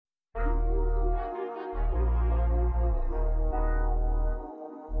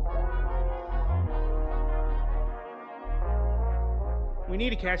We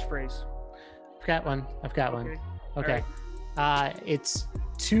need a catchphrase. I've got one. Okay. All It's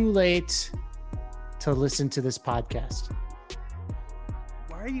too late to listen to this podcast.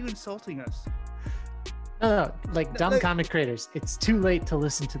 Why are you insulting us? No, like dumb comic creators. It's too late to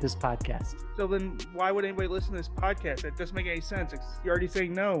listen to this podcast. So then why would anybody listen to this podcast? That doesn't make any sense. You're already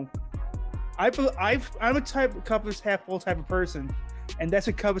saying no. I'm a cup is half full type of person, and that's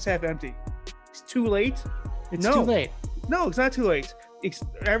a cup is half empty. It's too late? It's too late. No, it's not too late.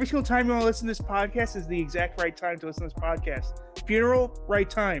 Every single time you want to listen to this podcast is the exact right time to listen to this podcast. Funeral, right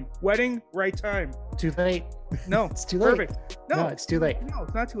time. Wedding, right time. Too late. No, it's too late. Perfect. No, it's too late. No,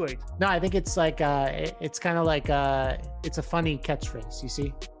 it's not too late. No, I think it's like it's kind of like it's a funny catchphrase. You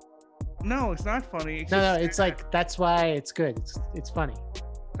see? No, it's not funny. It's like that's why it's good. It's funny.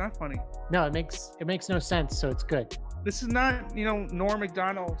 It's not funny. No, it makes no sense. So it's good. This is not Norm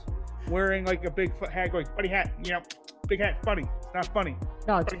Macdonald wearing like a big hat, going funny hat. Big hat, funny. It's not funny.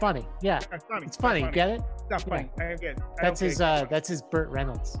 No, it's funny. Yeah, it's funny. It's funny. You get it? It's not funny. Yeah. I get it. That's his Burt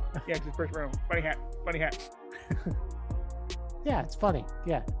Reynolds. Yeah, it's his Burt Reynolds. Funny hat. Funny hat. Yeah, it's funny.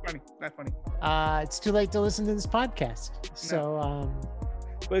 Yeah. Funny, not funny. It's too late to listen to this podcast. So,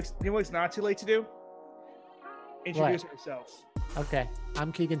 But you know what's not too late to do? Introduce ourselves. Okay.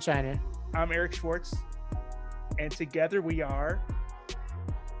 I'm Keegan Shiner. I'm Eric Schwartz. And together we are...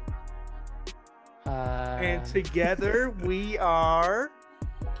 And together we are...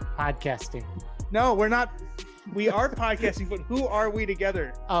 Podcasting. No, we're not. We are podcasting, but who are we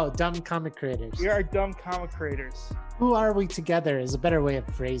together? Oh, dumb comic creators. We are dumb comic creators. Who are we together is a better way of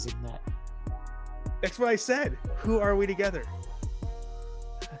phrasing that. That's what I said. Who are we together?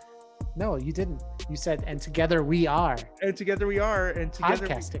 No, you didn't. You said, and together we are. And together we are. And together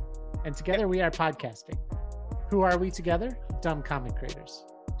podcasting. And together we are podcasting. Who are we together? Dumb comic creators.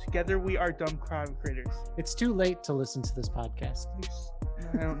 Together we are dumb comic creators. It's too late to listen to this podcast.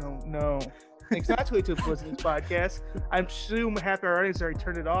 I don't know. No. It's not too late to listen to this podcast. I'm assuming half our audience already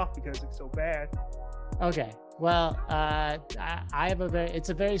turned it off because it's so bad. Okay. Well, I have it's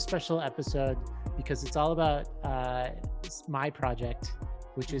a very special episode because it's all about my project,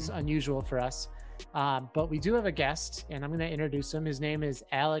 which is unusual for us. But we do have a guest, and I'm going to introduce him. His name is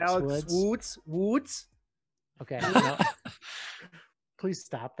Alex Woods. Okay. No. Please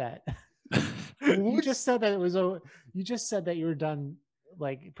stop that. You just said that you just said that you were done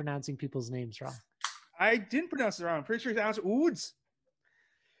like pronouncing people's names wrong. I didn't pronounce it wrong. I'm pretty sure it's Alex Woods.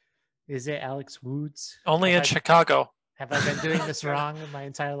 Is it Alex Woods? Only in Chicago. Have I been doing this wrong my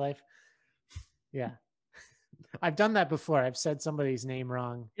entire life? Yeah. I've done that before. I've said somebody's name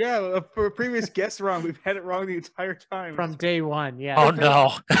wrong. Yeah, for a previous guest wrong, we've had it wrong the entire time. From day one, yeah. Oh,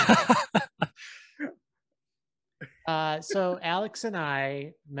 no. So Alex and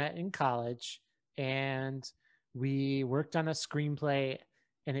I met in college, and we worked on a screenplay,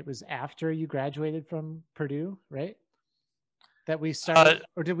 and it was after you graduated from Purdue, right? That we started,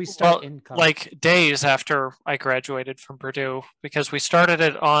 or did we start in college? Like days after I graduated from Purdue, because we started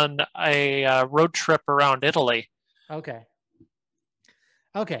it on a road trip around Italy. Okay.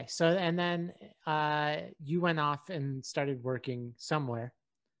 So, and then you went off and started working somewhere,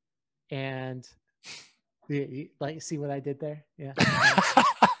 and like, see what I did there? Yeah.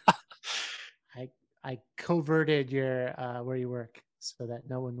 I coverted your where you work so that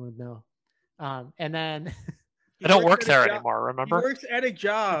no one would know. And then I don't work there anymore, remember? He works at a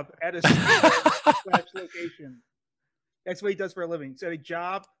job at a location. That's what he does for a living. He's at a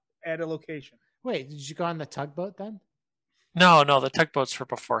job at a location. Wait, did you go on the tugboat then? No, the tugboats were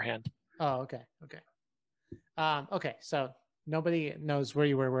beforehand. Oh, okay. Okay, so nobody knows where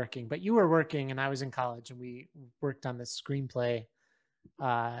you were working, but you were working and I was in college, and we worked on this screenplay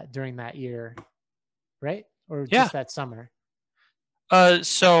during that year, right? Or just that summer?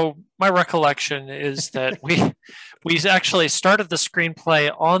 So my recollection is that we actually started the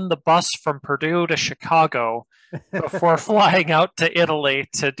screenplay on the bus from Purdue to Chicago before flying out to Italy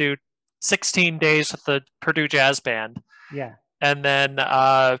to do 16 days with the Purdue Jazz Band. Yeah. And then,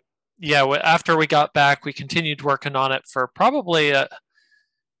 after we got back, we continued working on it for probably,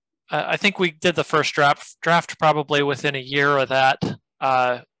 I think we did the first draft probably within a year of that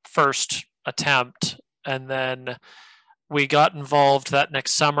first attempt. And then we got involved that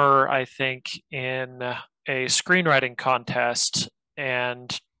next summer, I think, in a screenwriting contest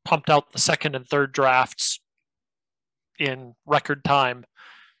and pumped out the second and third drafts in record time.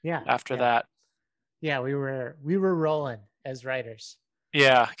 Yeah. After that. Yeah, we were rolling as writers.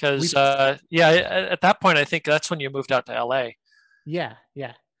 Yeah, because at that point, I think that's when you moved out to LA. Yeah.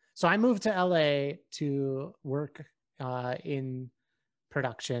 So I moved to LA to work in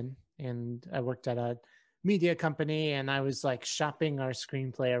production, and I worked at a media company, and I was like shopping our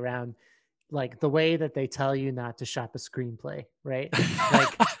screenplay around like the way that they tell you not to shop a screenplay, right?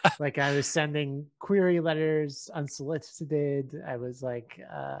 Like I was sending query letters unsolicited. I was like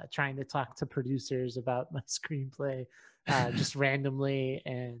trying to talk to producers about my screenplay just randomly,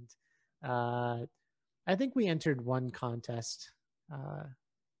 and I think we entered one contest,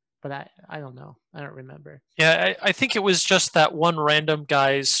 but I don't know. I don't remember. Yeah, I think it was just that one random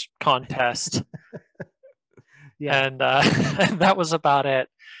guy's contest, Yeah, and and that was about it.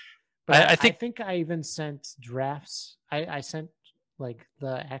 but I I think think I even sent drafts. I sent like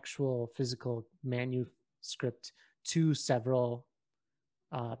the actual physical manuscript to several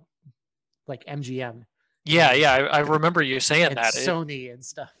like MGM yeah, and, yeah, I remember you saying and that. Sony and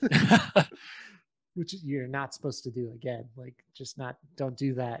stuff, which you're not supposed to do again. Like, just not, don't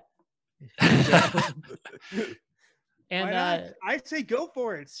do that. And Why not? I say go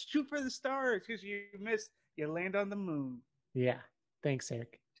for it. Shoot for the stars because you land on the moon. yeah, thanks,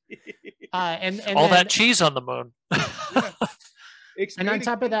 Eric. And all then, that cheese on the moon. Yeah. And on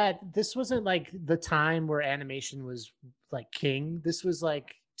top of that, this wasn't like the time where animation was like king. This was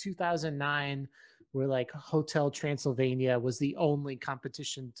like 2009, where like Hotel Transylvania was the only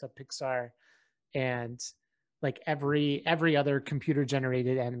competition to Pixar, and like every other computer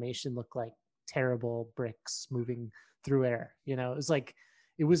generated animation looked like terrible bricks moving through air. You know, it was like,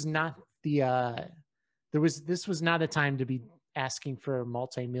 it was not the this was not a time to be asking for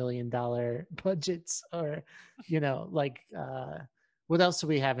multi-million-dollar budgets, or you know, like what else do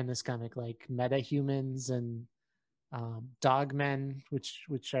we have in this comic? Like metahumans and dogmen,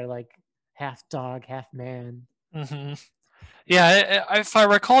 which are like half dog, half man. Mm-hmm. Yeah, if I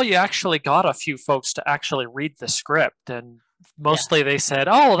recall, you actually got a few folks to actually read the script, and mostly they said,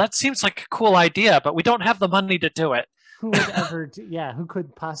 "Oh, that seems like a cool idea, but we don't have the money to do it." Who would ever who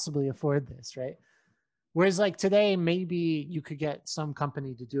could possibly afford this, right? Whereas like today, maybe you could get some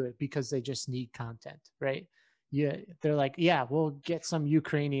company to do it because they just need content, right? Yeah, they're like, yeah, we'll get some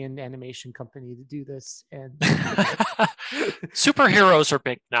Ukrainian animation company to do this, and Superheroes are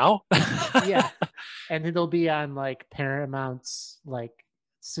big now. yeah, and it'll be on like Paramount's like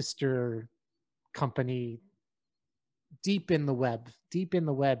sister company, deep in the web.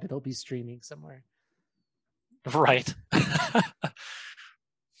 It'll be streaming somewhere. Right.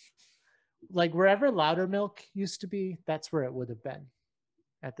 Like wherever Loudermilk used to be, that's where it would have been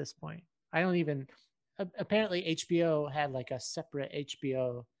at this point. I don't even, apparently HBO had like a separate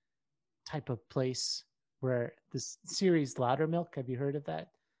HBO type of place where this series Loudermilk, have you heard of that?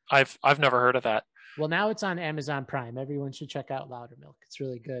 I've never heard of that. Well, now it's on Amazon Prime. Everyone should check out Loudermilk. It's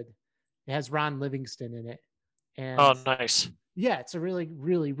really good. It has Ron Livingston in it. And Oh, nice. yeah, it's a really,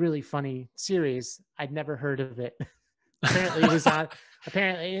 really, really funny series. I'd never heard of it. Apparently it was on,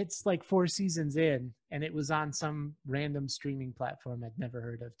 apparently it's like 4 seasons in, and it was on some random streaming platform I'd never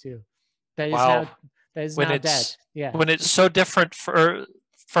heard of too. That is Wow. now dead. Yeah. When it's so different from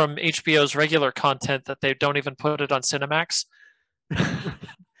HBO's regular content that they don't even put it on Cinemax.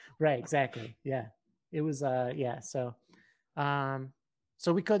 Right, exactly. Yeah. It was yeah, so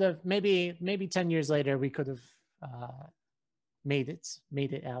we could have maybe 10 years later we could have made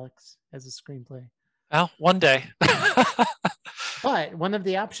it, Alex, as a screenplay. Well, one day. But one of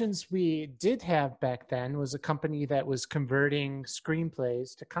the options we did have back then was a company that was converting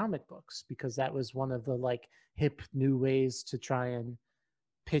screenplays to comic books, because that was one of the like hip new ways to try and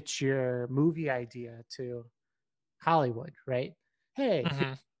pitch your movie idea to Hollywood, right? Hey,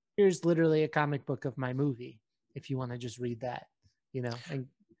 Mm-hmm. here's literally a comic book of my movie if you want to just read that, you know,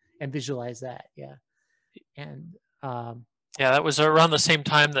 and visualize that. Yeah. And yeah, that was around the same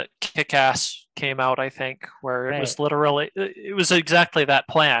time that Kick-Ass came out, I think, where it was literally, it was exactly that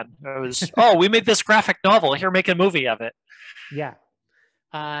plan. It was, oh, we made this graphic novel, here, make a movie of it. Yeah.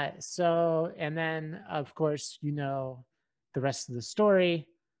 So, and then of course, you know, the rest of the story.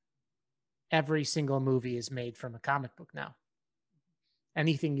 Every single movie is made from a comic book now.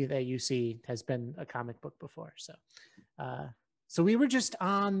 Anything that you see has been a comic book before. So we were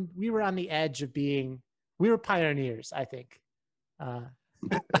on the edge of we were pioneers, I think.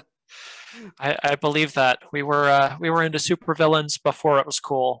 I believe that we were into supervillains before it was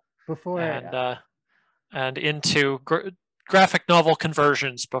cool. And into graphic novel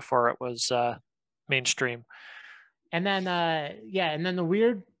conversions before it was mainstream. And then and then the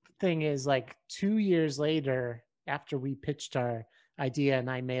weird thing is, like 2 years later, after we pitched our idea and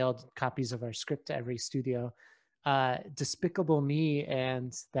I mailed copies of our script to every studio, Despicable Me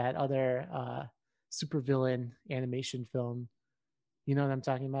and that other supervillain animation film, you know what I'm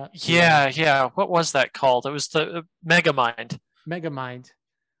talking about? Yeah. What was that called? It was the Megamind. Megamind.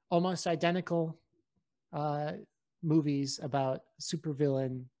 Almost identical movies about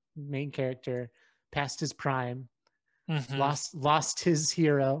supervillain main character past his prime, Mhm. lost his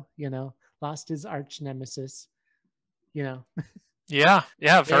hero, lost his arch nemesis, you know. Yeah,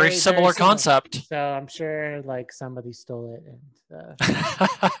 yeah, very Very, very similar similar. concept. So I'm sure like somebody stole it, and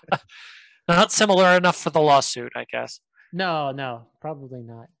Not similar enough for the lawsuit, I guess. no, probably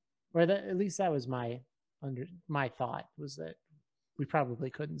not. Or at least that was my thought, was that we probably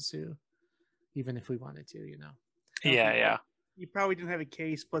couldn't sue, even if we wanted to, Yeah, yeah. You probably didn't have a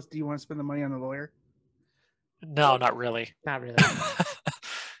case. Plus, do you want to spend the money on a lawyer? No, not really. Not really.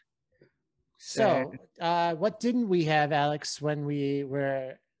 So, what didn't we have, Alex, when we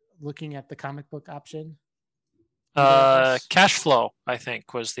were looking at the comic book option? Cash flow, I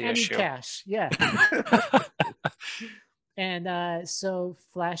think, was the Any issue. cash, yeah. And so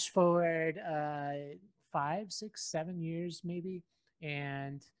flash forward 5, 6, 7 years maybe,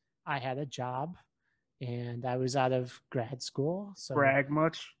 and I had a job, and I was out of grad school. So Brag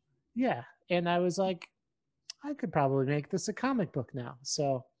much? yeah, and I was like, I could probably make this a comic book now.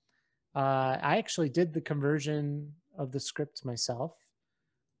 So I actually did the conversion of the script myself,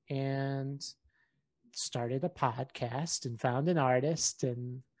 and started a podcast and found an artist,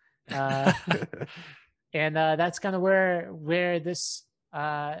 and and that's kind of where this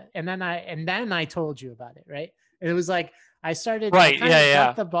and then I told you about it, right? And it was like I started Right, I kind yeah, of yeah.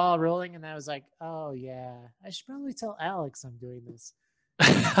 got the ball rolling, and I was like, oh yeah, I should probably tell Alex I'm doing this.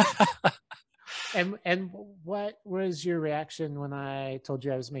 And what was your reaction when I told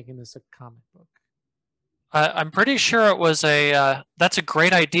you I was making this a comic book? I'm pretty sure it was that's a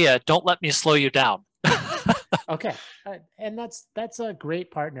great idea. Don't let me slow you down. Okay, and that's a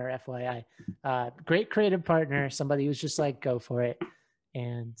great partner, FYI. Great creative partner, somebody who's just like, go for it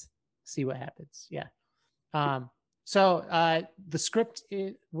and see what happens. Yeah. So the script,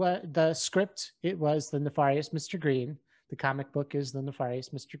 it was The Nefarious Mr. Green. The comic book is The Nefarious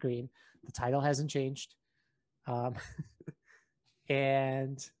Mr. Green. The title hasn't changed. And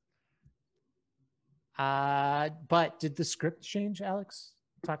but did the script change, Alex?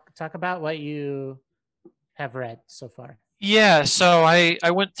 Talk about what you have read so far. Yeah, so I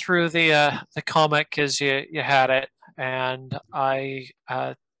went through the comic as you had it, and I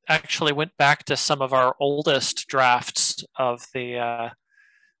actually went back to some of our oldest drafts of the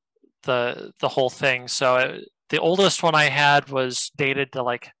whole thing. So the oldest one I had was dated to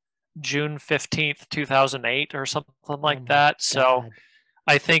like June 15th, 2008 or something like that. God. So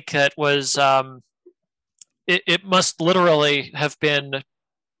I think it was it must literally have been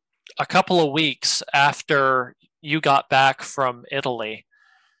a couple of weeks after you got back from Italy.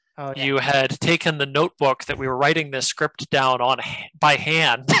 Oh, yeah. You had taken the notebook that we were writing this script down on by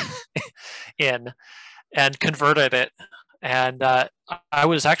hand in and converted it. And I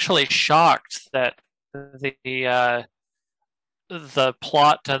was actually shocked that the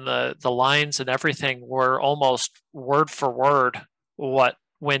plot and the lines and everything were almost word for word what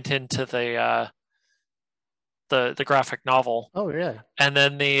went into the graphic novel. Oh, really? And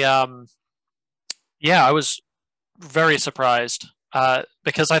then I was very surprised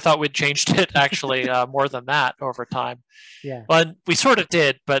because I thought we'd changed it actually more than that over time. Yeah. But we sort of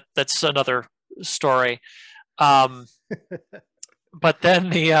did, but that's another story. But then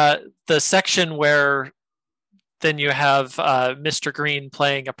the section where then you have Mr. Green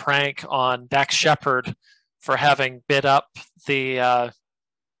playing a prank on Dax Shepard for having bid up the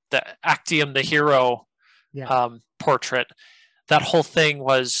Actium the Hero portrait. That whole thing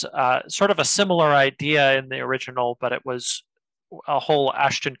was sort of a similar idea in the original, but it was a whole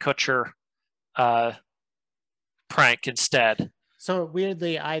Ashton Kutcher prank instead. So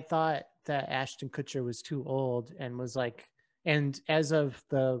weirdly, I thought that Ashton Kutcher was too old and was like, and as of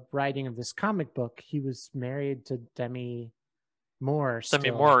the writing of this comic book, he was married to Demi Moore. Demi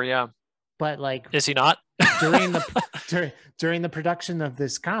Moore, yeah. But like, is he not? during the production of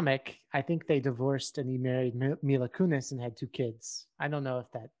this comic, I think they divorced and he married Mila Kunis and had 2 kids. I don't know if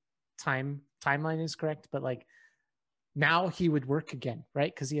that timeline is correct, but like now he would work again,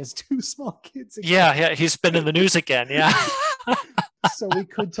 right? Because he has 2 small kids again. Yeah, he's been in the news again. Yeah. So we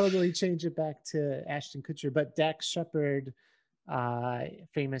could totally change it back to Ashton Kutcher, but Dax Shepard,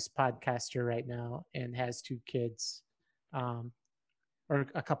 famous podcaster right now, and has 2 kids, or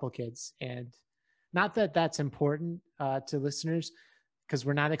a couple kids, and not that that's important to listeners because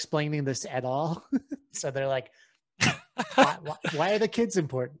we're not explaining this at all. So they're like, why are the kids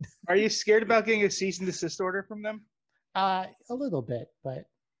important? Are you scared about getting a cease and desist order from them? A little bit, but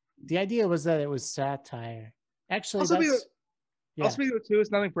the idea was that it was satire. Actually, Also, speaking of too,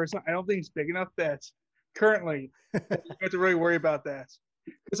 it's nothing personal. I don't think it's big enough that currently you have to really worry about that.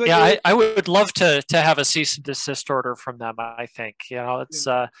 It's like Yeah, I would love to have a cease and desist order from them. I think it's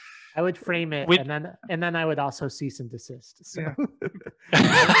I would frame it, we and then I would also cease and desist. So.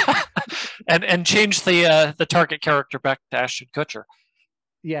 Yeah. and change the target character back to Ashton Kutcher.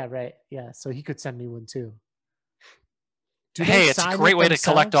 Yeah, right. Yeah, so he could send me one too. Hey, it's a great way to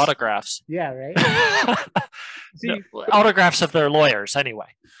collect autographs. Yeah, right. See, Autographs of their lawyers, anyway.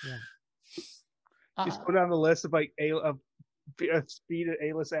 Yeah. just go down the list of like speed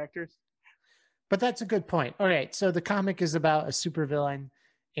A-list actors. But that's a good point. All right, so the comic is about a supervillain,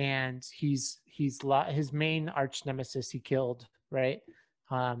 and he's his main arch nemesis he killed, right?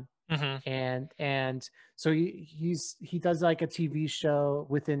 And so he does like a TV show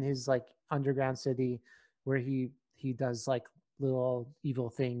within his like underground city where he does like little evil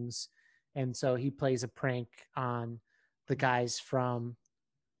things, and so he plays a prank on the guys from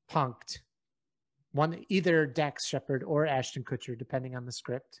Punk'd, one either Dax Shepard or Ashton Kutcher, depending on the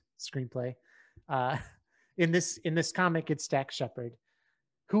screenplay. In this comic, it's Dax Shepard,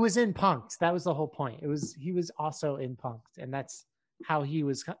 who was in Punk'd. That was the whole point. He was also in Punk'd, and that's how he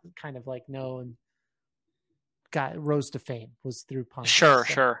was kind of like known, rose to fame, was through Punk'd.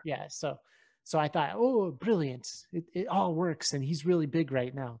 Sure. Yeah. So I thought, oh, brilliant. It all works, and he's really big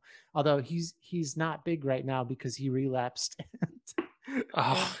right now. Although he's not big right now because he relapsed.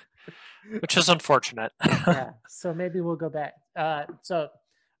 Oh, which is unfortunate. Yeah. So maybe we'll go back.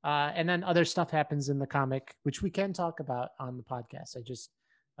 And then other stuff happens in the comic, which we can talk about on the podcast. I just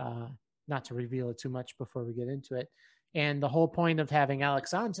not to reveal it too much before we get into it. And the whole point of having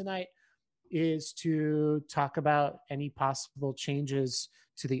Alex on tonight is to talk about any possible changes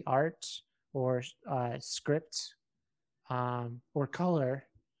to the art or script or color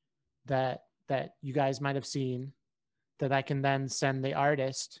that you guys might have seen that I can then send the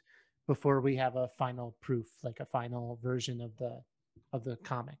artist before we have a final proof, like a final version of the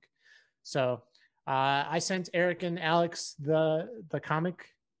comic. So I sent Eric and Alex the comic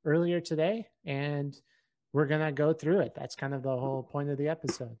earlier today, and we're gonna go through it. That's kind of the whole point of the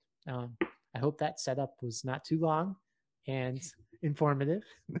episode. I hope that setup was not too long and informative.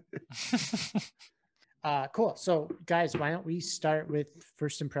 Cool. So guys, why don't we start with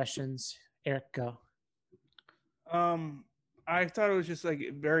first impressions? Eric, go. I thought it was just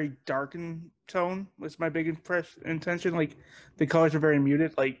like very darkened tone was my big intention. Like the colors are very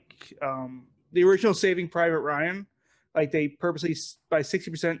muted. Like the original Saving Private Ryan, like they purposely by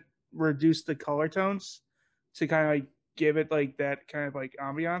 60% reduced the color tones to kind of like give it like that kind of like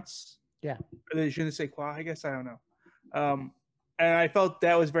ambiance. Yeah. Or they shouldn't say quoi, I guess. I don't know. And I felt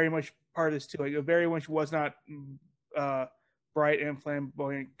that was very much part of this too. Like it very much was not bright and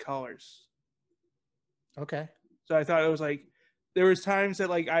flamboyant colors. Okay. So I thought it was like there was times that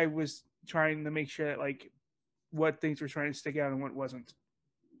like I was trying to make sure that like what things were trying to stick out and what wasn't.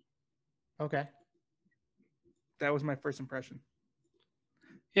 Okay. That was my first impression.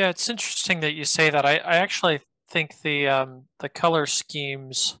 Yeah, it's interesting that you say that. I actually think the color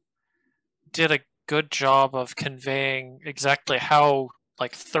schemes did a good job of conveying exactly how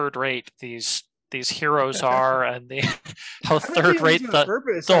like third rate these heroes are and how third rate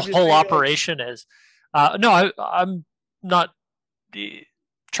the whole operation is. No, I'm not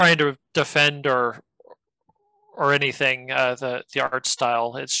trying to defend or anything the art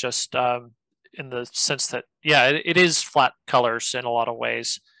style. It's just in the sense that it is flat colors in a lot of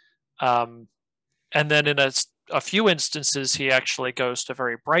ways, and then in a few instances he actually goes to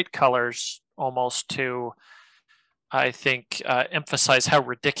very bright colors, almost to I think emphasize how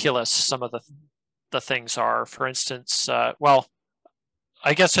ridiculous some of the things are. For instance, well,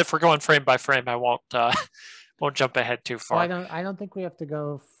 I guess if we're going frame by frame, I won't jump ahead too far. Well, I don't think we have to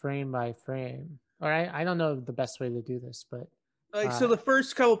go frame by frame. Or I don't know the best way to do this, but like so the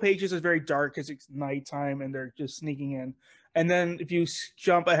first couple pages is very dark because it's nighttime and they're just sneaking in, and then if you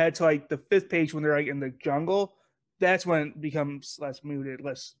jump ahead to like the 5th page when they're like in the jungle, that's when it becomes less muted,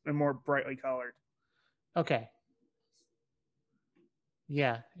 less and more brightly colored. Okay.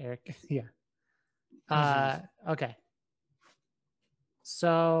 Yeah, Eric. Yeah. Okay.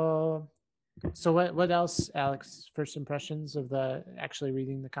 So what else, Alex? First impressions of actually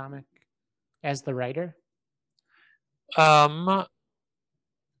reading the comic as the writer? I'm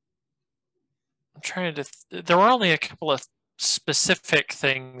trying to. There were only a couple of specific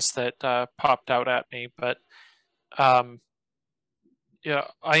things that popped out at me, but I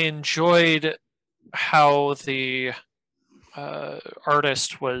enjoyed how the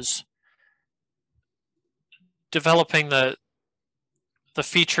artist was developing the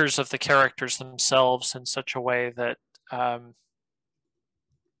features of the characters themselves in such a way that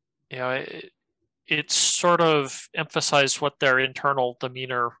it sort of emphasized what their internal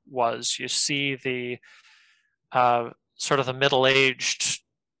demeanor was. You see the sort of the middle-aged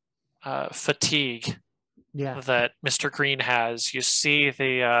fatigue Yeah. that Mr. Green has. You see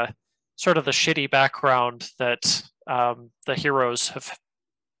the sort of the shitty background that the heroes have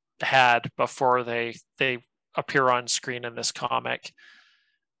had before they appear on screen in this comic.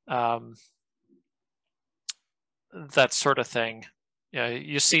 That sort of thing. Yeah,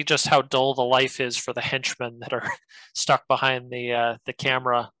 you see just how dull the life is for the henchmen that are stuck behind the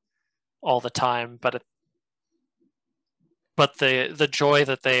camera all the time. But the joy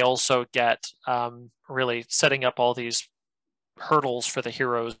that they also get, really setting up all these hurdles for the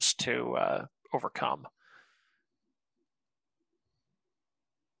heroes to overcome.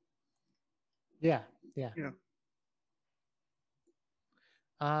 Yeah. Yeah.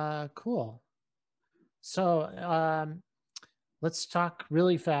 Yeah. Cool. So let's talk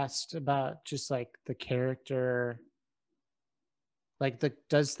really fast about just like the character. Like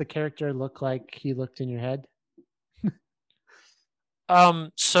does the character look like he looked in your head?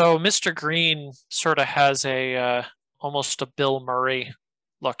 So Mr. Green sort of has a almost a Bill Murray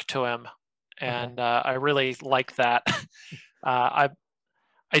look to him, and I really like that. I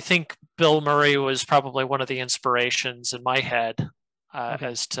think Bill Murray was probably one of the inspirations in my head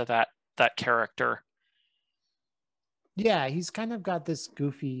as to that character. Yeah, he's kind of got this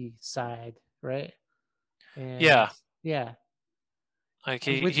goofy side, right? And yeah. Like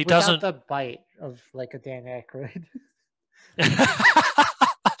he without doesn't the bite of like a Dan Aykroyd.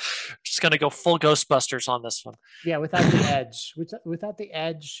 Just gonna go full Ghostbusters on this one. Yeah, without the edge, without the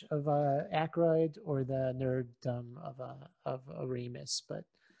edge of Aykroyd or the nerddom of a Ramis, but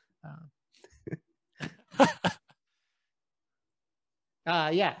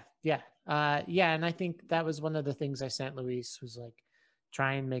yeah, and I think that was one of the things I sent Luis was like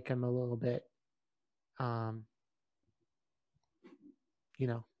try and make him a little bit,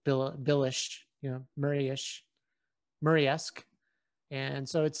 Billish, Murray-esque. And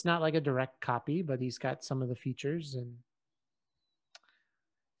so it's not like a direct copy, but he's got some of the features and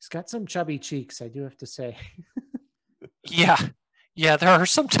he's got some chubby cheeks, I do have to say. Yeah, there are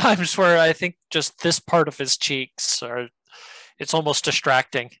some times where I think just this part of his cheeks it's almost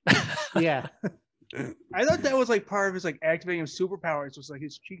distracting. Yeah. I thought that was like part of his like activating his superpowers, was like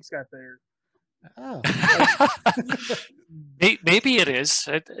his cheeks got there. Oh. Maybe it is.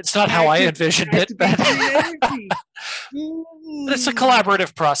 It's not how I envisioned it, but it's a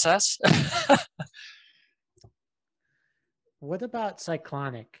collaborative process. What about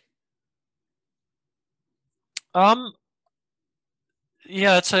Cyclonic? Yeah,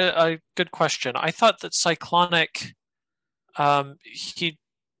 it's a good question. I thought that Cyclonic, he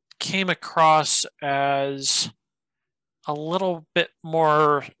came across as a little bit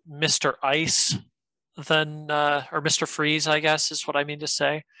more Mr. Ice than, or Mr. Freeze, I guess is what I mean to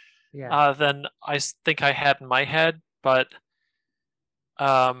say, than I think I had in my head. But,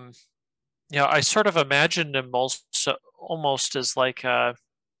 I sort of imagined him almost as like there's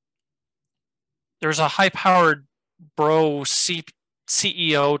a high-powered bro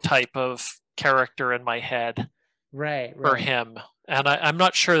CEO type of character in my head, right. for him, and I'm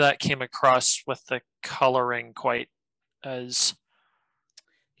not sure that came across with the coloring quite as.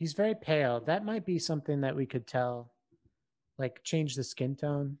 He's very pale. That might be something that we could tell, like change the skin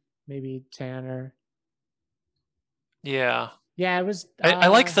tone, maybe tanner. Yeah. Yeah, it was. I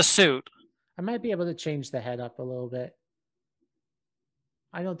like the suit. I might be able to change the head up a little bit.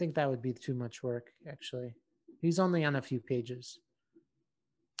 I don't think that would be too much work, actually. He's only on a few pages.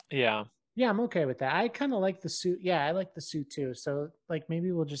 Yeah. Yeah, I'm okay with that. I kind of like the suit. Yeah, I like the suit too. So like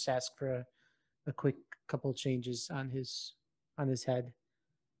maybe we'll just ask for a quick couple changes on his head.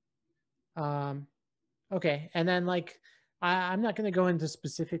 Okay, and then like I'm not going to go into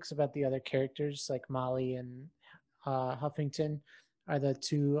specifics about the other characters. Like Molly and Huffington are the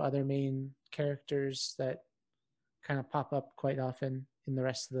two other main characters that kind of pop up quite often in the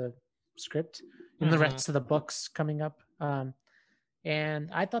rest of the script, in the rest of the books coming up. And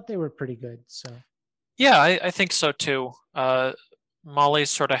I thought they were pretty good. So yeah, I think so too. Molly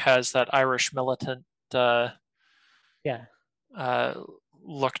sort of has that Irish militant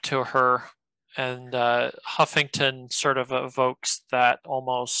look to her, and Huffington sort of evokes that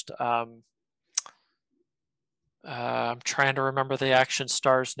almost. I'm trying to remember the action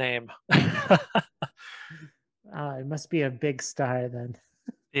star's name. It must be a big star then.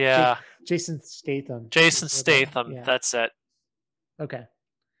 Yeah. Jason Statham. Jason Statham. Yeah. That's it. Okay.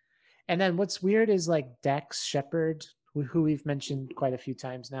 And then what's weird is like Dax Shepard, who we've mentioned quite a few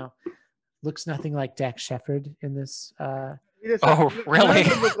times now, looks nothing like Dax Shepard in this. Oh, None really? of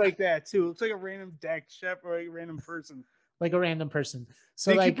them look like that too. It looks like a random Dak Shep or a random person. Like a random person.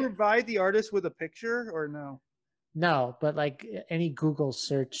 So Did like you provide the artist with a picture or no? no, but like any Google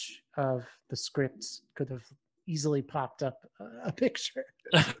search of the scripts could have easily popped up a picture.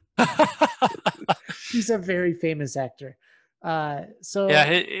 He's a very famous actor. So Yeah,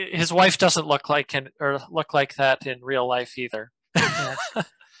 his wife doesn't look like look like that in real life either. yeah,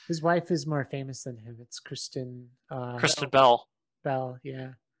 his wife is more famous than him. It's Kristen Kristen Bell. Bell.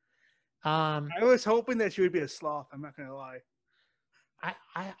 Yeah. I was hoping that she would be a sloth. I'm not gonna lie.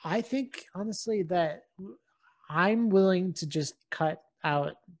 I think honestly that I'm willing to just cut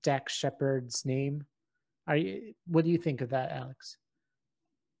out Dax Shepard's name. Are you? What do you think of that, Alex?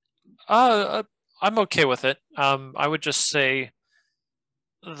 I'm okay with it. I would just say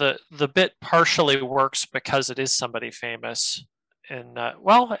the bit partially works because it is somebody famous, and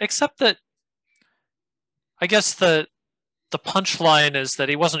well, except that I guess the punchline is that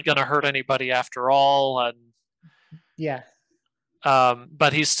he wasn't going to hurt anybody after all, and Yeah.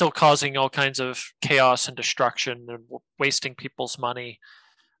 but he's still causing all kinds of chaos and destruction and wasting people's money,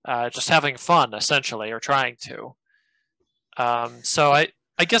 just having fun essentially, or trying to. So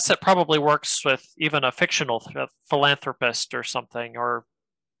I guess that probably works with even a fictional philanthropist or something, or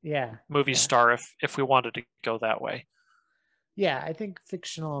Yeah. movie star if we wanted to go that way. Yeah, I think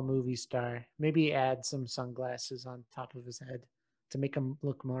fictional movie star. Maybe add some sunglasses on top of his head to make him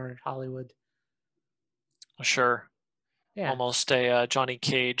look more Hollywood. Sure. Yeah. Almost a Johnny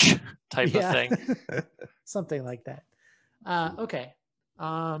Cage type of thing. Something like that. Okay.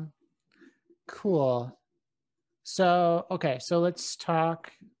 Cool. So, okay, so let's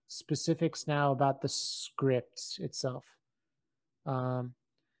talk specifics now about the script itself.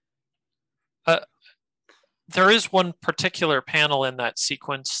 There is one particular panel in that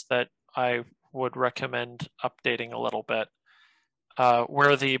sequence that I would recommend updating a little bit,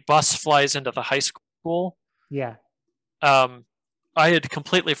 where the bus flies into the high school. Yeah. I had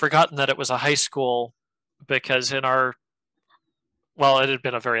completely forgotten that it was a high school because it had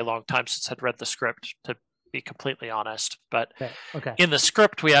been a very long time since I'd read the script, to be completely honest. But okay. In the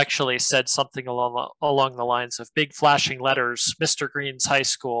script, we actually said something along the lines of big flashing letters, Mr. Green's High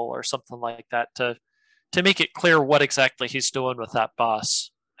School, or something like that, to make it clear what exactly he's doing with that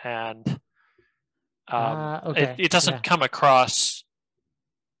bus. And it doesn't come across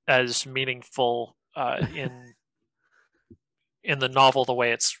as meaningful in the novel the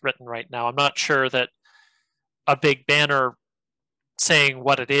way it's written right now. I'm not sure that a big banner saying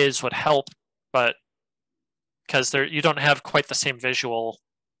what it is would help, but because you don't have quite the same visual.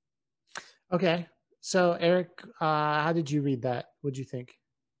 Okay. So Eric, how did you read that? What'd you think?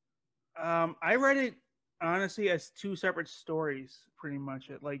 I read it honestly as two separate stories, pretty much.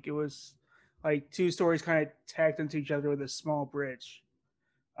 It was like two stories kind of tacked into each other with a small bridge.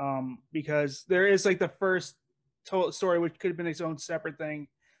 Because there is like the first story, which could have been its own separate thing,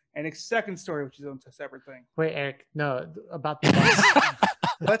 and a second story, which is its own separate thing. Wait, Eric, no, about the bus.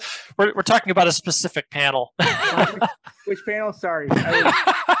 What? We're talking about a specific panel. Which panel? Sorry, I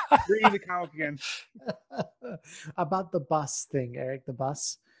was reading the comic again. About the bus thing, Eric, the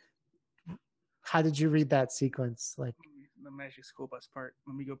bus. How did you read that sequence? Like the Magic School Bus part.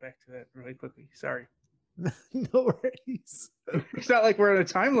 Let me go back to that really quickly. Sorry. No worries. It's not like we're on a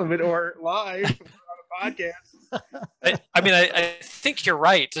time limit or live on a podcast. I think you're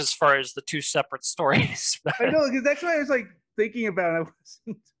right as far as the two separate stories. I know, because that's what I was like thinking about. I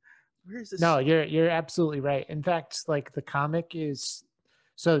wasn't. Where's this? No, you're absolutely right. In fact, like the comic is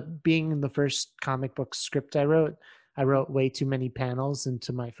so being the first comic book script I wrote way too many panels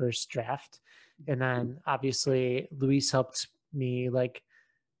into my first draft, and then obviously Luis helped me like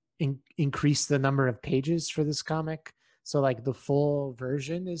increase the number of pages for this comic. So like the full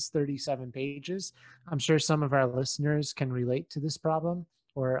version is 37 pages. I'm sure some of our listeners can relate to this problem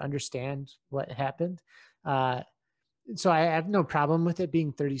or understand what happened. So I have no problem with it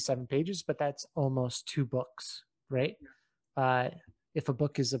being 37 pages, but that's almost 2 books, right? If a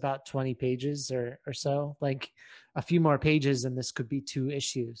book is about 20 pages or so, like a few more pages and this could be 2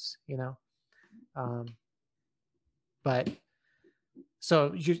 issues, you know? But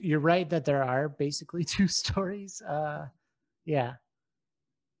so you're right that there are basically 2 stories. Yeah.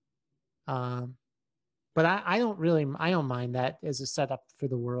 But I don't mind that as a setup for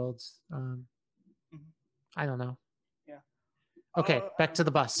the world. I don't know. Yeah. Okay, back to the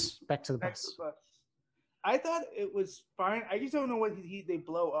bus. Back to the bus. I thought it was fine. I just don't know what they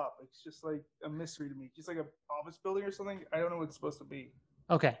blow up. It's just like a mystery to me. Just like a office building or something. I don't know what it's supposed to be.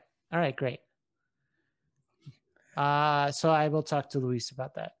 Okay. All right, great. So I will talk to Luis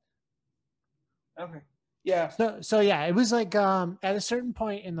about that. Okay. Yeah. So yeah, it was like at a certain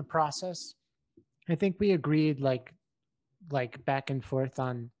point in the process, I think we agreed like back and forth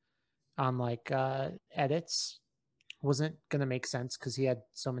on like edits wasn't gonna make sense because he had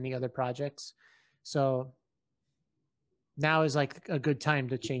so many other projects. So now is like a good time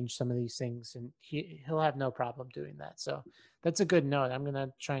to change some of these things, and he'll have no problem doing that. So that's a good note. I'm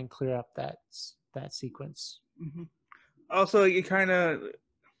gonna try and clear up that sequence. Hmm. Also, you kind of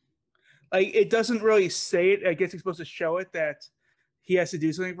like it doesn't really say it. I guess it's supposed to show it that he has to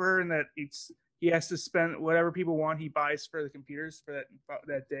do something for her, and that he has to spend whatever people want. He buys for the computers for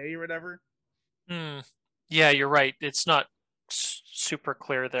that day or whatever. Hmm. Yeah, you're right. It's not super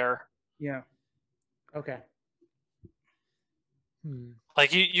clear there. Yeah. Okay.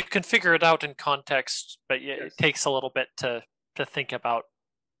 Like you can figure it out in context, but Yes. it takes a little bit to think about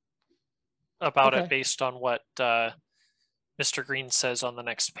Okay. it based on what Mr. Green says on the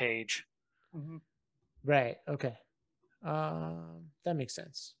next page. Hmm. Right. Okay. That makes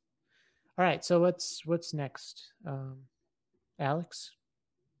sense. All right. So what's next? Alex,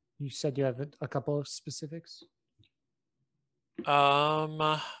 you said you have a couple of specifics.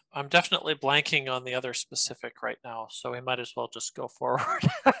 I'm definitely blanking on the other specific right now, so we might as well just go forward.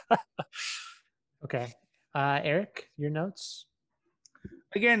 Okay. Eric, your notes?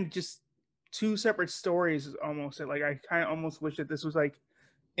 Again, just two separate stories almost. Like I kind of almost wish that this was like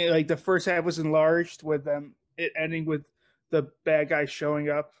the first half was enlarged with them it ending with the bad guy showing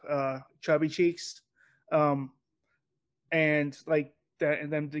up, Chubby Cheeks, and like that,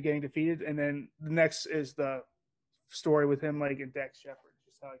 and them getting defeated, and then the next is the story with him like and Dax Shepard.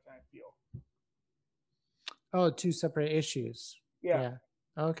 Just how I kind of feel. Oh, two separate issues. Yeah.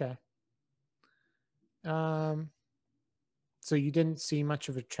 Okay. So you didn't see much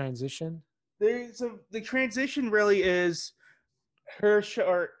of a transition? The transition really is her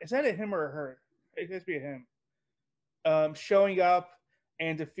or is that a him or a her? It has to be a him. Showing up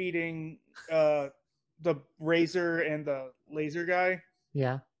and defeating the Razor and the Laser guy.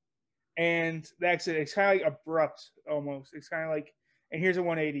 Yeah. And that's it. It's kind of like abrupt almost. It's kind of like, and here's a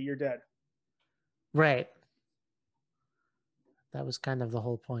 180, you're dead. Right. That was kind of the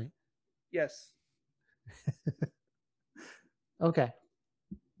whole point. Yes. Okay.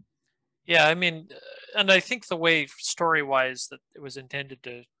 Yeah, I mean, and I think the way story-wise that it was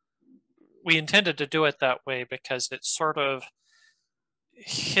we intended to do it that way because it sort of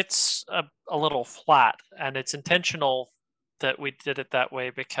hits a little flat, and it's intentional that we did it that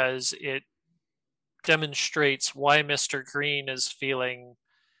way because it demonstrates why Mr. Green is feeling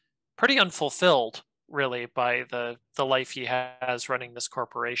pretty unfulfilled really by the life he has running this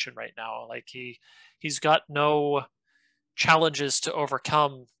corporation right now. Like he's got no challenges to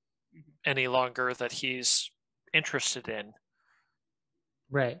overcome any longer that he's interested in.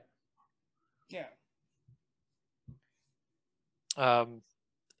 Right. Yeah.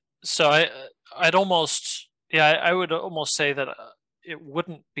 So I would almost say that it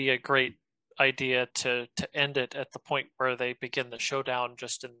wouldn't be a great idea to end it at the point where they begin the showdown,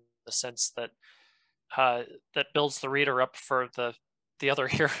 just in the sense that that builds the reader up for the other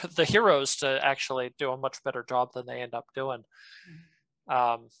the heroes to actually do a much better job than they end up doing.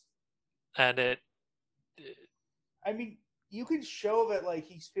 And I mean, you can show that like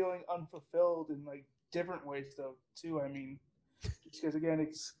he's feeling unfulfilled in like different ways though too. I mean, just because again,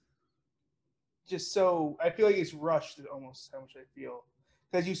 it's just so I feel like it's rushed almost how much I feel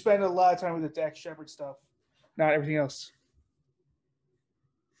because you spend a lot of time with the Dax Shepard stuff, not everything else.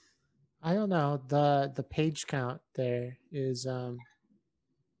 I don't know. The page count there is I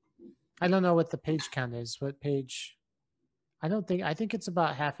don't know what the page count is. What page? I think it's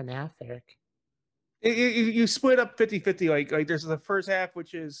about half and half, Eric. You split up 50-50. Like there's the first half,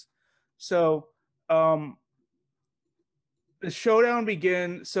 which is so the showdown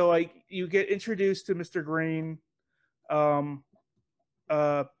begins. So like you get introduced to Mr. Green,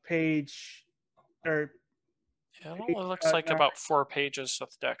 page or yeah, it looks like about 4 pages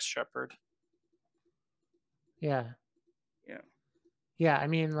with Dax Shepard. Yeah. Yeah. Yeah, I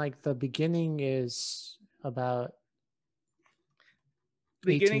mean, like the beginning is about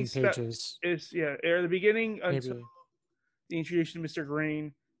 18 pages. The beginning until Maybe the introduction to Mr.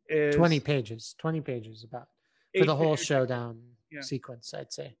 Green is 20 pages. 20 pages about for the whole showdown sequence,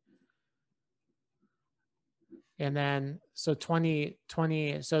 I'd say. And then so 20,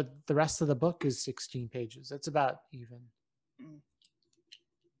 so the rest of the book is 16 pages. That's about even.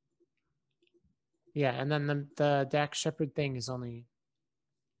 Yeah, and then the Dax Shepard thing is only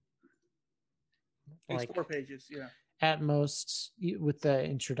like 4 pages, yeah. At most, with the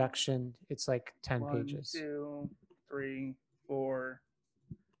introduction, it's like 10 pages. 1, 2, 3, 4,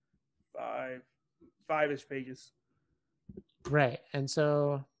 5, 5-ish pages. Right. And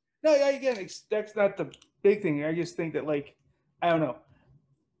so, No, yeah, again, that's not the big thing. I just think that, like, I don't know.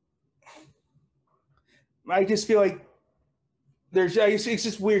 I just feel like it's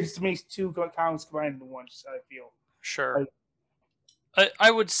just weird to make two comics combined into one. Just how I feel. Sure.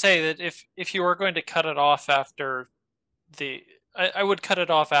 I would say that if you were going to cut it off after I would cut it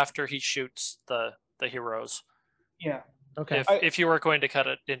off after he shoots the heroes. Yeah. okay. If you were going to cut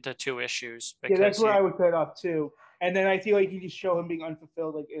it into 2 issues, Yeah, that's where you, I would cut it off too. And then I feel like you just show him being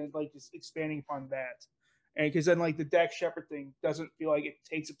unfulfilled, like, and like just expanding upon that. And because then like the Dax Shepard thing doesn't feel like it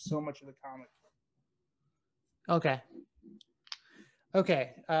takes up so much of the comic. Okay.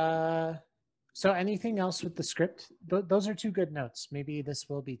 Okay. So anything else with the script? Those are 2 good notes. Maybe this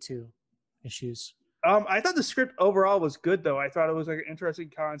will be 2 issues. I thought the script overall was good, though. I thought it was like an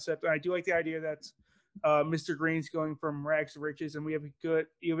interesting concept, and I do like the idea that Mr. Green's going from rags to riches, and we have a good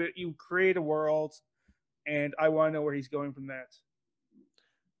you create a world, and I want to know where he's going from that.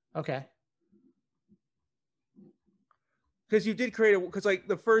 Okay. Because you did create because like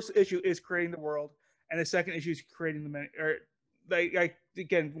the first issue is creating the world, and the second issue is creating the main, or like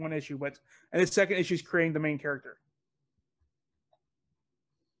again one issue, but and the second issue is creating the main character.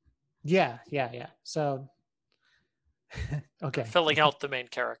 Yeah. So, okay. filling out the main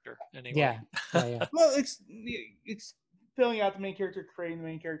character anyway. Yeah. Well, it's filling out the main character, creating the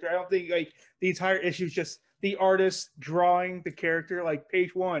main character. I don't think like the entire issue is just the artist drawing the character. Like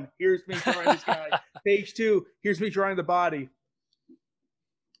page 1, here's me drawing this guy. Page 2, here's me drawing the body.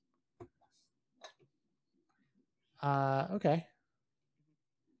 Okay.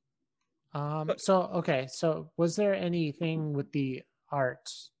 So was there anything with the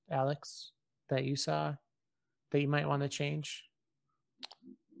art, Alex, that you saw that you might want to change?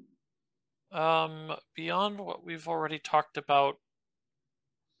 Beyond what we've already talked about,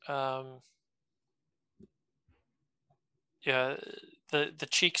 yeah, the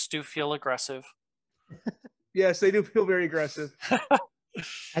cheeks do feel aggressive. Yes, they do feel very aggressive.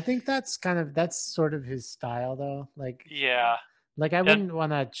 I think that's sort of his style, though. Like, yeah, like I wouldn't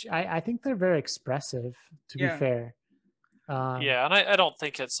want to. I think they're very expressive. To be Yeah. fair. yeah, and I don't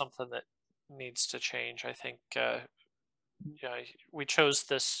think it's something that needs to change. I think yeah, we chose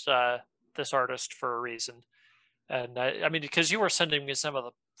this this artist for a reason, and I mean because you were sending me some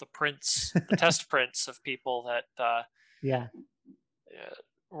of the prints, the test prints of people that Yeah.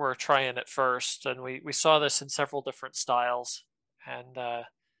 were trying it first, and we saw this in several different styles, and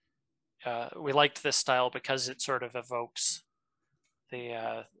we liked this style because it sort of evokes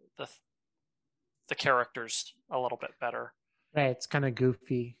the characters a little bit better. Right. It's kind of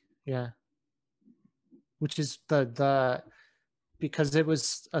goofy. Yeah. Which is the because it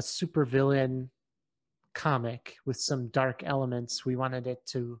was a supervillain comic with some dark elements, we wanted it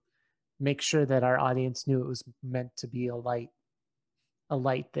to make sure that our audience knew it was meant to be a light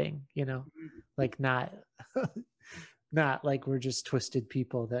thing, you know, like not like we're just twisted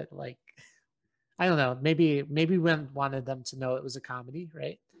people that like, I don't know, maybe we wanted them to know it was a comedy,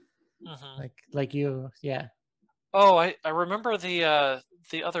 right? Mm-hmm. Like you, yeah. Oh, I remember the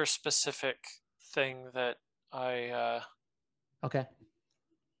other specific thing that I Okay.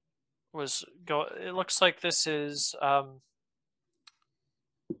 It looks like this is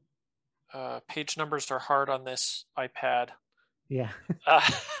page numbers are hard on this iPad. Yeah.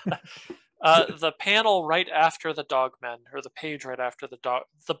 The panel right after the Dogmen, or the page right after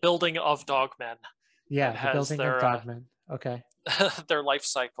the building of Dogmen. Yeah, the building of Dogmen. Okay. Their life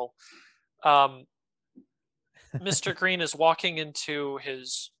cycle. Mr. Green is walking into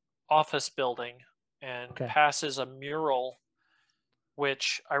his office building and passes a mural,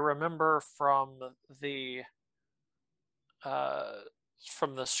 which I remember from the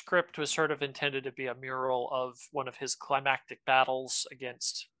script was sort of intended to be a mural of one of his climactic battles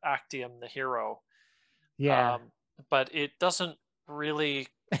against Actium, the hero. Yeah. But it doesn't really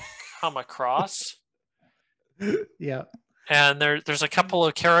come across. Yeah. And there's a couple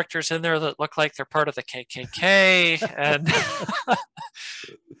of characters in there that look like they're part of the KKK, and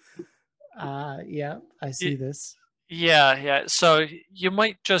yeah, I see this. Yeah. So you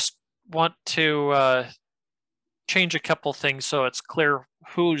might just want to change a couple things so it's clear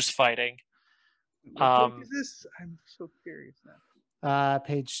who's fighting. What page is this? I'm so curious now.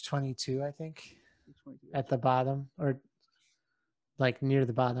 Page 22, I think, at the bottom, or like near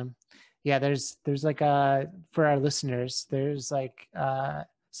the bottom. Yeah, there's like for our listeners, there's like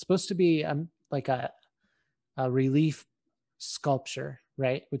supposed to be like a relief sculpture,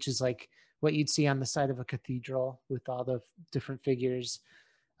 right? Which is like what you'd see on the side of a cathedral with all the different figures.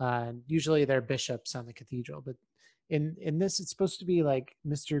 Usually they're bishops on the cathedral, but in this, it's supposed to be like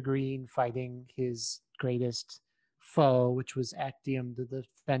Mr. Green fighting his greatest foe, which was Actium the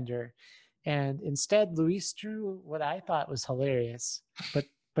Defender. And instead, Luis drew what I thought was hilarious, but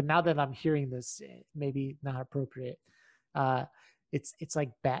now that I'm hearing this, maybe not appropriate. Uh, it's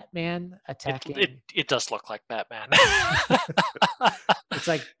like Batman attacking. It does look like Batman. It's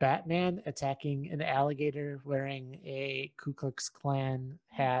like Batman attacking an alligator wearing a Ku Klux Klan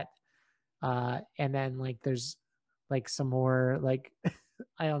hat, and then like there's like some more like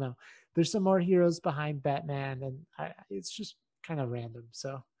I don't know. There's some more heroes behind Batman, and it's just kind of random.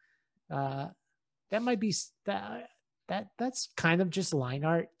 So that might be that's kind of just line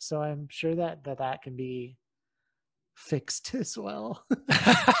art. So I'm sure that can be fixed as well.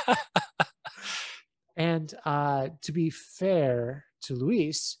 And to be fair to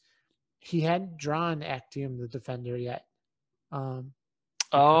Luis, he hadn't drawn Actium the Defender yet.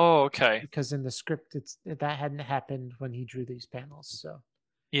 Oh, okay. Because in the script, that hadn't happened when he drew these panels. So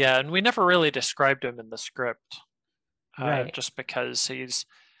yeah, and we never really described him in the script, right? Just because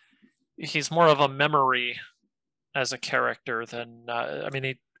he's more of a memory as a character than I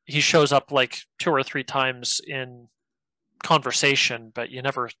mean, he shows up like 2 or 3 times in conversation, but you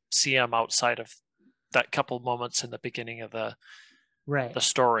never see him outside of that couple moments in the beginning of the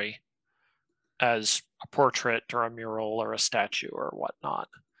story as a portrait or a mural or a statue or whatnot.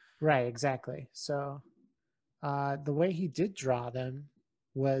 Right, exactly. So the way he did draw them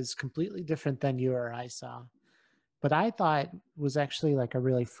was completely different than you or I saw, but I thought was actually like a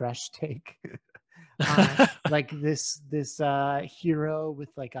really fresh take on like this hero with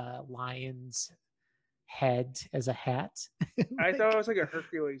like a lion's head as a hat. Like, I thought it was like a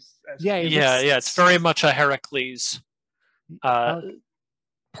Hercules. Yeah, it's very much a Heracles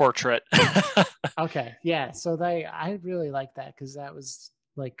portrait. Okay, yeah. So I really like that because that was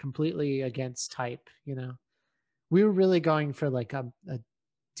like completely against type. You know, we were really going for like a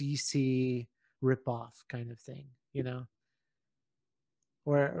DC ripoff kind of thing. You know,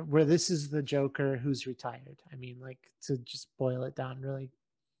 where this is the Joker who's retired. I mean, like to just boil it down really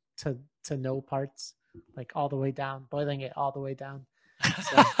to no parts. Like all the way down, boiling it all the way down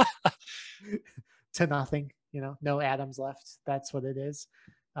so, to nothing, you know, no atoms left. That's what it is.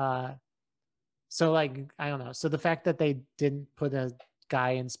 So like, I don't know. So the fact that they didn't put a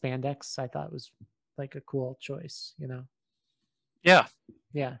guy in spandex, I thought was like a cool choice, you know? Yeah.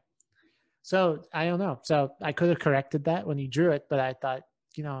 Yeah. So I don't know. So I could have corrected that when he drew it, but I thought,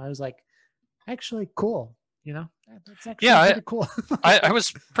 you know, I was like, actually cool, you know? That's actually pretty cool. I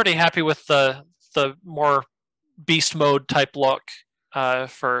was pretty happy with the more beast mode type look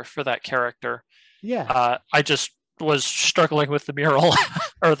for that character. Yeah. I just was struggling with the mural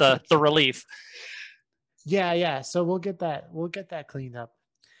or the relief. Yeah. So we'll get that cleaned up.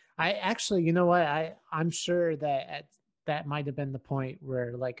 I actually, you know what? I'm sure that that might have been the point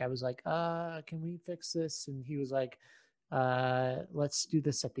where like I was like, can we fix this? And he was like, let's do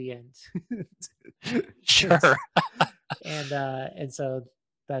this at the end. Sure. And so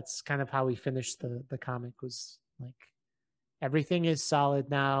that's kind of how we finished the comic, was like, everything is solid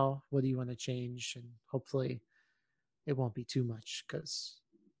now. What do you want to change? And hopefully it won't be too much, but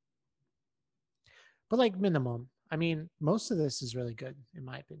like minimum. I mean, most of this is really good in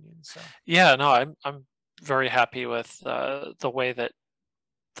my opinion. So yeah, no, I'm very happy with the way that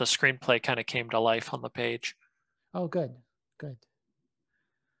the screenplay kind of came to life on the page. Oh, good.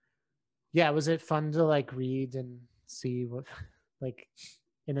 Yeah, was it fun to like read and see what like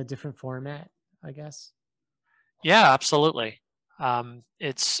in a different format, I guess? Yeah, absolutely.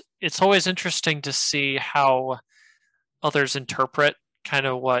 It's always interesting to see how others interpret kind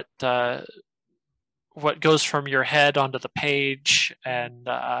of what goes from your head onto the page and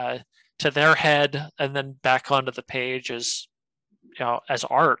to their head, and then back onto the page as as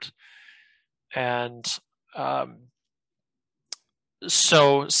art. And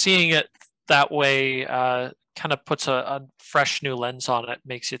so seeing it that way kind of puts a fresh new lens on it,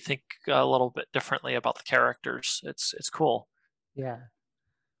 makes you think a little bit differently about the characters. It's cool. Yeah.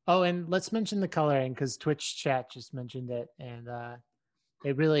 Oh, and let's mention the coloring, because Twitch chat just mentioned it, and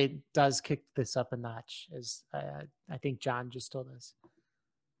it really does kick this up a notch, as I think John just told us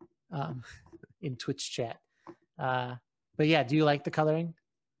in Twitch chat. But yeah, do you like the coloring?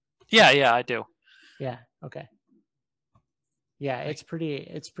 Yeah, I do. Yeah. Okay. Yeah, it's pretty.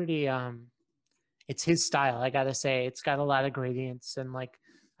 It's his style. I gotta say, it's got a lot of gradients, and like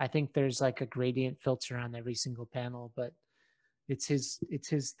I think there's like a gradient filter on every single panel, but it's his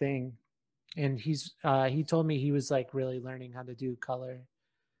thing. And he told me he was like really learning how to do color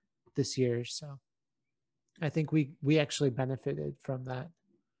this year, so I think we actually benefited from that.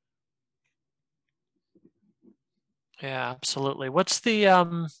 Yeah, absolutely. What's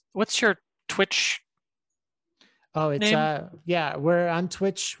what's your Twitch Oh, it's name? yeah, we're on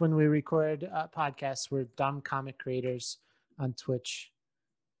Twitch when we record podcasts. We're Dumb Comic Creators on Twitch.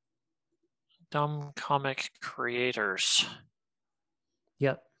 Dumb Comic Creators.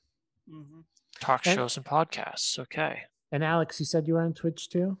 Yep. Mm-hmm. Talk And shows and podcasts. Okay. and Alex, you said you were on Twitch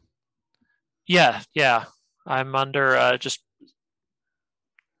too? Yeah, yeah. I'm under just.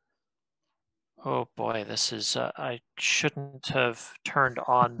 Oh boy, this is. I shouldn't have turned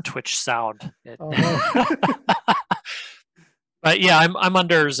on Twitch sound. Oh no. But yeah, I'm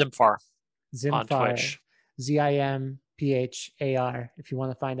under Zimfar on Zimphar. Twitch. Zimphar, if you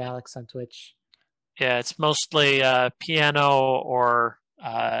want to find Alex on Twitch. Yeah, it's mostly piano or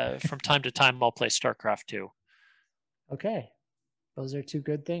from time to time I'll play StarCraft 2. Okay. Those are two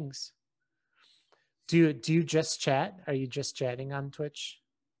good things. Do you just chat? Are you just chatting on Twitch?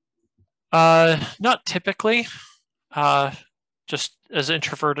 Not typically. Just as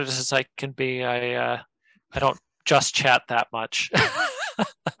introverted as I can be, I don't just chat that much.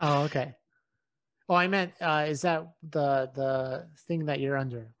 Oh, okay. Oh, I meant is that the thing that you're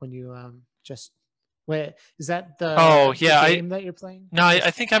under when you just wait, is that Oh the yeah, game that you're playing? no, I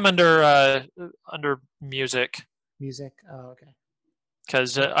Just think I'm under music music. Oh, okay.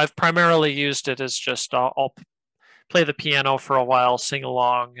 because I've primarily used it as just I'll play the piano for a while, sing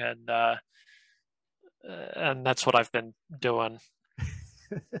along, and that's what I've been doing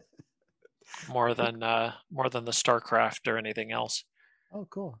more than the StarCraft or anything else. Oh,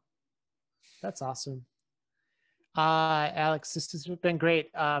 cool. That's awesome. Alex, this has been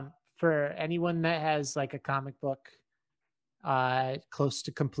great. For anyone that has like a comic book close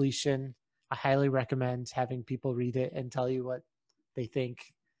to completion, I highly recommend having people read it and tell you what they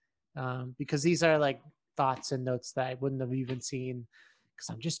think. Because these are like thoughts and notes that I wouldn't have even seen because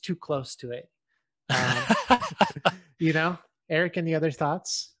I'm just too close to it. You know, Eric, any other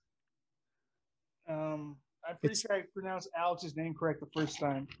thoughts? I'm pretty sure I pronounced Alex's name correct the first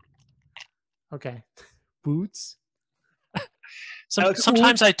time. Okay. Boots?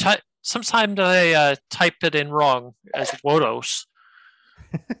 Sometimes I type it in wrong as Wodos.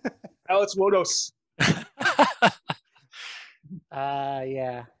 Alex Wodos.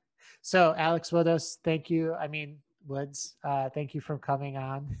 Yeah. So Alex Wodos, thank you. I mean, Woods, thank you for coming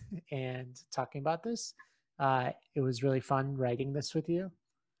on and talking about this. It was really fun writing this with you.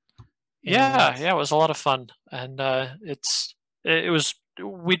 Yeah, it was a lot of fun, and it was.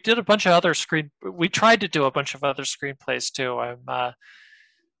 We did a bunch of other we tried to do a bunch of other screenplays too.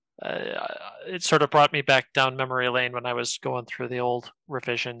 It sort of brought me back down memory lane when I was going through the old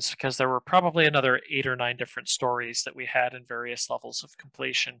revisions because there were probably another 8 or 9 different stories that we had in various levels of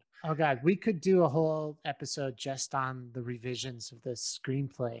completion. Oh God, we could do a whole episode just on the revisions of the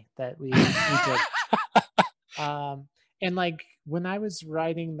screenplay that we did. And like when I was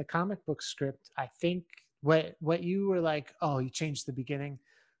writing the comic book script, I think what you were like, oh, you changed the beginning.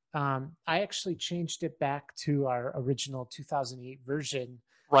 I actually changed it back to our original 2008 version,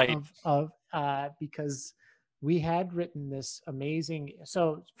 right? Of because we had written this amazing.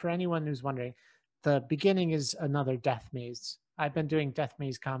 So for anyone who's wondering, the beginning is another Death Maze. I've been doing Death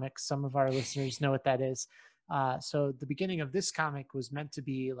Maze comics. Some of our listeners know what that is. So the beginning of this comic was meant to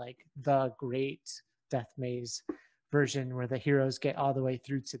be like the great Death Maze version where the heroes get all the way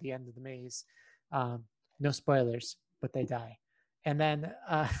through to the end of the maze. No spoilers, but they die. And then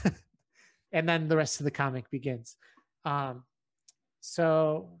and then the rest of the comic begins.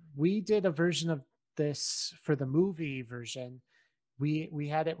 So we did a version of this for the movie version. We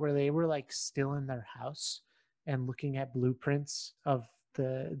had it where they were like still in their house and looking at blueprints of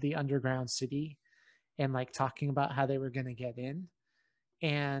the underground city and like talking about how they were going to get in.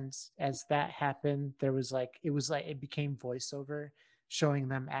 And as that happened, there was like it became voiceover showing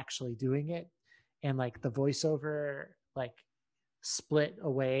them actually doing it, and like the voiceover like split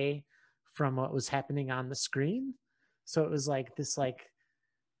away from what was happening on the screen. So it was like this like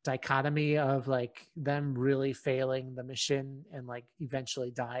dichotomy of like them really failing the mission and like eventually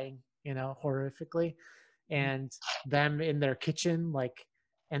dying, horrifically, and them in their kitchen like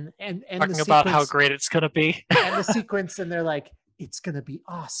and talking about how great it's gonna be and the sequence, and they're like, it's gonna be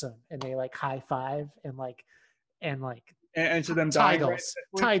awesome, and they like high five and to them titles,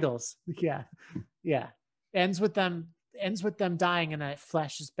 yeah, ends with them dying, and then it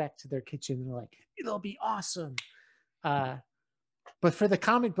flashes back to their kitchen, and they're like, it'll be awesome. But for the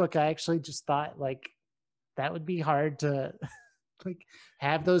comic book, I actually just thought like that would be hard to like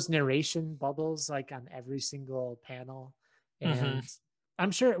have those narration bubbles like on every single panel, and I'm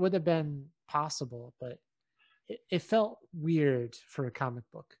sure it would have been possible, but it felt weird for a comic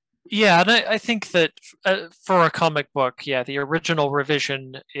book. Yeah, and I think that for a comic book, yeah, the original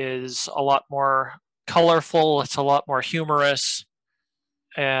revision is a lot more colorful. It's a lot more humorous,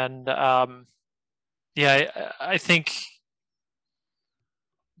 and yeah, I think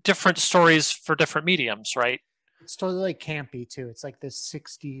different stories for different mediums, right? It's totally like campy too. It's like this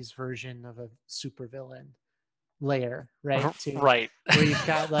 60s version of a supervillain layer, right? Too, Right. where you've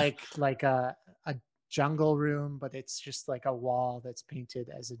got like a jungle room, but it's just like a wall that's painted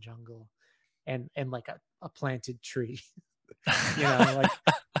as a jungle and like a planted tree, like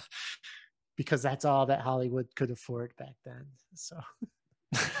because that's all that Hollywood could afford back then. So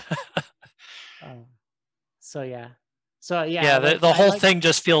um, so yeah. So yeah, Yeah, like the I whole like thing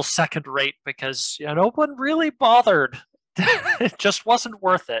just feels second rate because no one really bothered. It just wasn't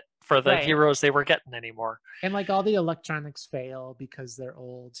worth it for the right. heroes they were getting anymore. And like all the electronics fail because they're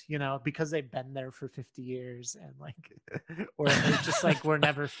old, because they've been there for 50 years and like or just like were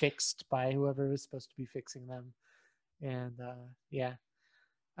never fixed by whoever was supposed to be fixing them. And yeah.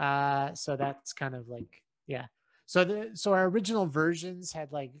 So that's kind of like yeah. So our original versions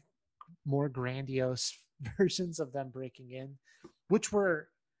had like more grandiose versions of them breaking in, which were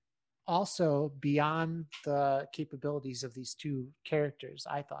also beyond the capabilities of these two characters.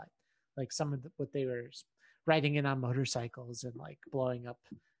 I thought like some of what they were riding in on motorcycles and like blowing up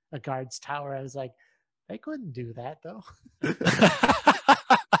a guard's tower. I was like, they couldn't do that though.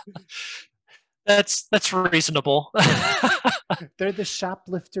 That's reasonable. They're the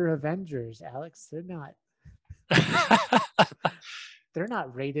shoplifter Avengers, Alex. They're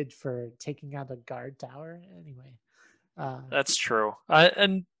not rated for taking out a guard tower anyway. That's true.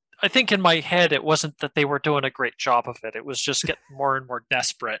 And I think in my head it wasn't that they were doing a great job of it. It was just getting more and more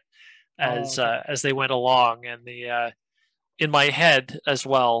desperate Okay. as they went along. And the in my head as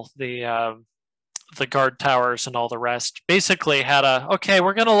well, the guard towers and all the rest basically had okay,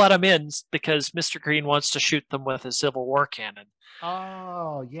 we're going to let them in because Mr. Green wants to shoot them with a Civil War cannon.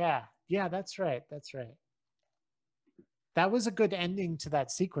 Oh yeah, yeah, that's right. That's right. That was a good ending to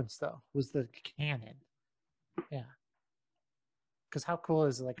that sequence, though. Was the cannon? Yeah. Because how cool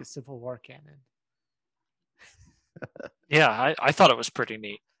is like a Civil War cannon? Yeah, I thought it was pretty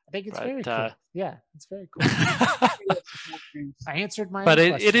neat. I think it's very cool. Yeah, it's very cool. I answered my but own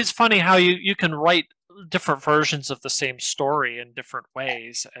question. It is funny how you can write different versions of the same story in different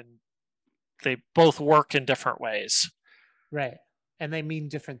ways, and they both work in different ways. Right. And they mean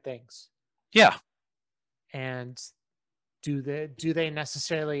different things. Yeah. And do they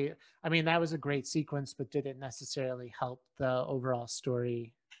necessarily, I mean, that was a great sequence, but did it necessarily help the overall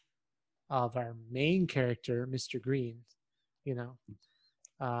story of our main character, Mr. Green?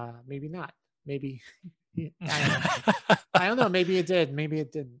 Maybe not. Maybe I don't know. Maybe it did. Maybe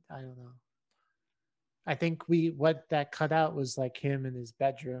it didn't. I don't know. I think what that cut out was like him in his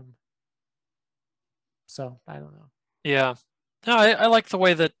bedroom. So I don't know. Yeah. No, I like the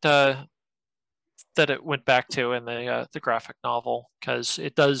way that that it went back to in the graphic novel, because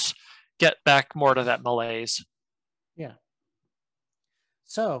it does get back more to that malaise. Yeah.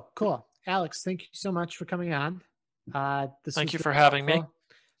 So cool, Alex. Thank you so much for coming on. Thank you for having me.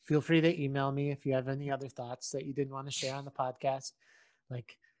 Feel free to email me if you have any other thoughts that you didn't want to share on the podcast.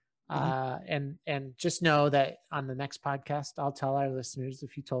 Like, and just know that on the next podcast, I'll tell our listeners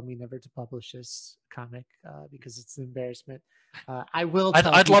if you told me never to publish this comic because it's an embarrassment. I will.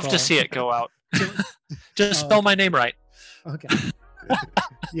 I'd love to see it go out. Just spell my name right. Okay.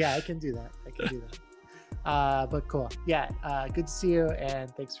 Yeah, I can do that. But cool. Yeah. Good to see you,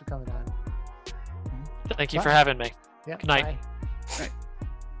 and thanks for coming on. Thank you for having me. Yeah. Good night. Bye.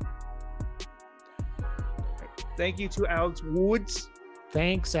 Thank you to Alex Woods.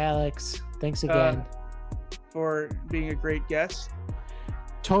 Thanks, Alex. Thanks again for being a great guest.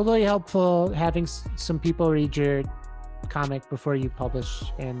 Totally helpful having some people read your comic before you publish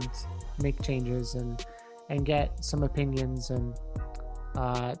and make changes and get some opinions and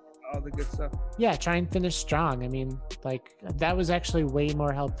all the good stuff. Yeah, try and finish strong. I mean, like that was actually way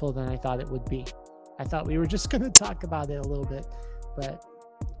more helpful than I thought it would be. I thought we were just going to talk about it a little bit, but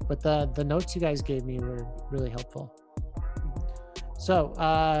the notes you guys gave me were really helpful. So,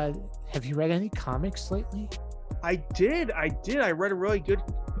 have you read any comics lately? I did. I read a really good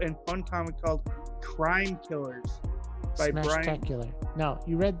and fun comic called Crime Killers by Smashtacular. No,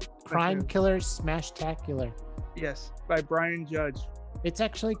 you read Crime Killers Smashtacular. Yes, by Brian Judge. It's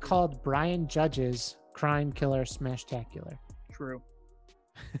actually called Brian Judge's Crime Killer Smashtacular. True.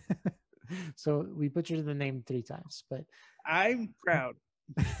 So we butchered the name 3 times, but I'm proud.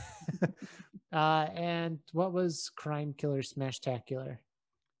 And what was Crime Killer Smashtacular?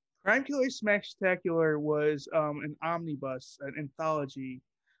 Crime Killer Smashtacular was an omnibus, an anthology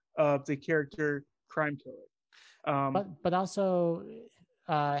of the character Crime Killer. But also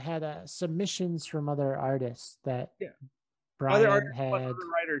had submissions from other artists that Yeah. Other Brian artists plus had. other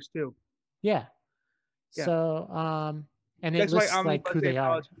writers too. Yeah. Yeah. So and it That's why lists like Omnibus who they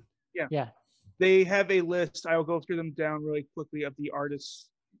are. Anthology. Yeah. Yeah. They have a list. I will go through them down really quickly of the artists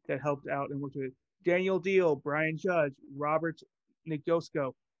that helped out and worked with it. Daniel Deal, Brian Judge, Robert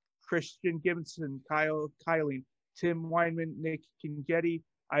Nikosko, Christian Gibson, Kyle Kyling, Tim Weinman, Nick Kingetti,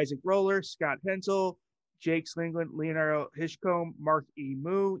 Isaac Roller, Scott Hensel, Jake Slingland, Leonardo Hishcombe, Mark E.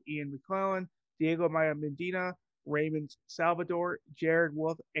 Moo, Ian McClellan, Diego Maya Medina, Raymond Salvador, Jared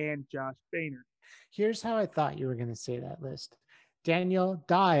Wolf, and Josh Boehner. Here's how I thought you were going to say that list. Daniel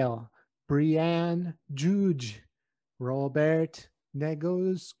Dial, Brianne Juge, Robert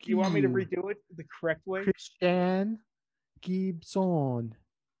Negoski. You want me to redo it the correct way? Christian Gibson,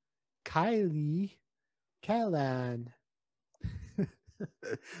 Kylie Callan.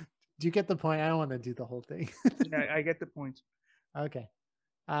 Do you get the point? I don't want to do the whole thing. Yeah, I get the point. Okay.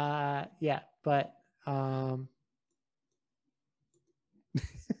 Yeah, but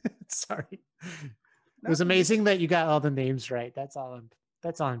sorry. It was amazing that you got all the names right. That's all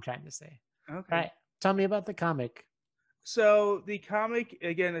I'm trying to say. Okay. All right. Tell me about the comic. So the comic,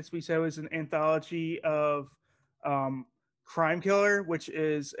 again, as we said, was an anthology of Crime Killer, which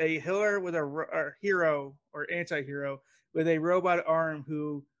is a killer with a hero or anti-hero with a robot arm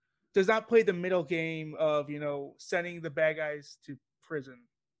who does not play the middle game of, sending the bad guys to prison.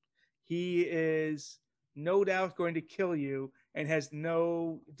 He is no doubt going to kill you and does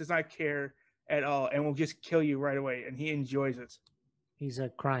not care at all and will just kill you right away. And he enjoys it. He's a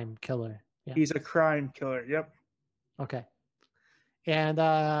crime killer. Yeah. He's a crime killer. Yep. Okay. And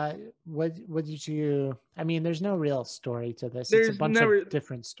what did you? I mean, there's no real story to this. It's a bunch of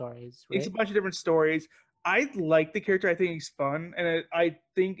different stories. Right? It's a bunch of different stories. I like the character. I think he's fun, and I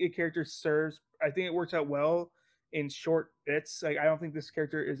think a character serves. I think it works out well in short bits. Like I don't think this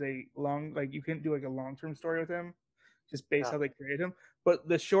character is a long. Like you can't do like a long-term story with him, just based how they create him. But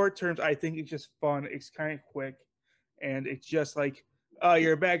the short terms, I think it's just fun. It's kind of quick, and it's just like, oh,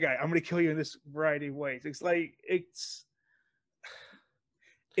 you're a bad guy. I'm gonna kill you in this variety of ways. It's like it's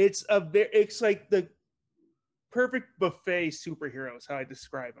like the perfect buffet superhero is how I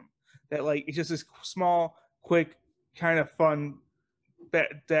describe him. That like it's just this small, quick, kind of fun,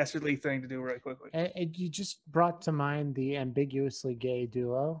 dastardly thing to do really quickly. And you just brought to mind the ambiguously gay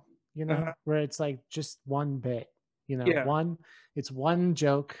duo, where it's like just one bit, it's one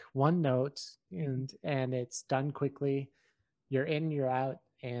joke, one note, and it's done quickly. You're in, you're out,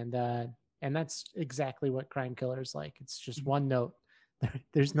 and that's exactly what Crime Killer is like. It's just one note.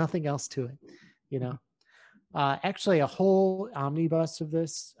 There's nothing else to it, Actually, a whole omnibus of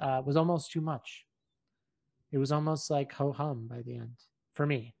this was almost too much. It was almost like ho hum by the end for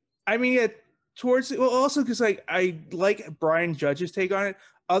me. I mean, also because like I like Brian Judge's take on it.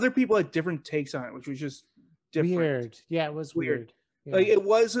 Other people had different takes on it, which was just different. Weird. Yeah, it was weird. Yeah. Like it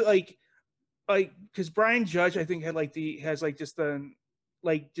was like because Brian Judge I think has just the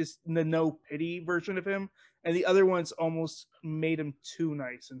no pity version of him, and the other ones almost made him too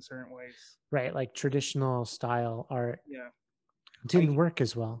nice in certain ways. Right, like traditional style art. Yeah, it didn't work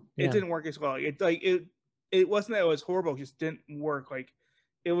as well. It didn't work as well. It wasn't that it was horrible; it just didn't work. Like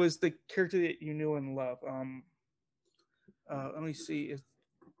it was the character that you knew and loved. Let me see.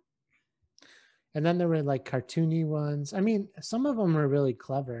 And then there were like cartoony ones. I mean, some of them were really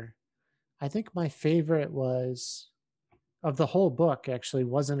clever. I think my favorite was of the whole book actually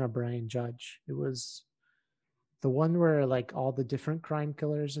wasn't a Brian Judge. It was the one where like all the different crime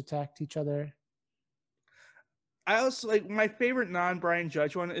killers attacked each other. I also like my favorite non-Brian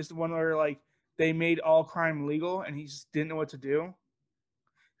Judge one is the one where like they made all crime legal and he just didn't know what to do.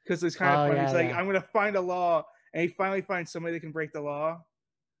 Because it's kind of funny. He's like, I'm gonna find a law, and he finally finds somebody that can break the law.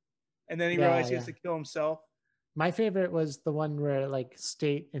 And then he realized he has to kill himself. My favorite was the one where like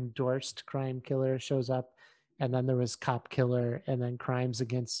state endorsed crime killer shows up, and then there was cop killer, and then crimes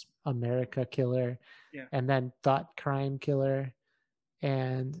against America killer, and then thought crime killer,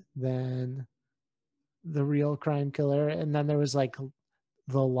 and then the real crime killer, and then there was like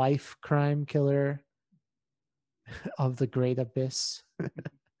the life crime killer of the Great Abyss.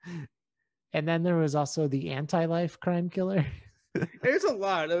 And then there was also the anti-life crime killer. There's a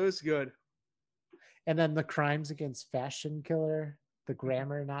lot. It was good. And then the crimes against fashion killer, the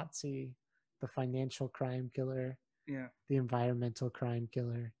grammar Nazi, the financial crime killer, the environmental crime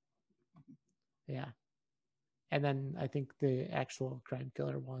killer. Yeah. And then I think the actual crime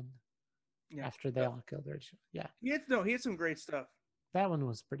killer won after they all killed each other. Yeah. He had some great stuff. That one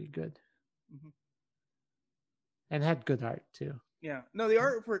was pretty good. And had good art too. Yeah. No, the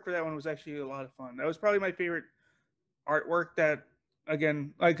artwork for that one was actually a lot of fun. That was probably my favorite artwork. That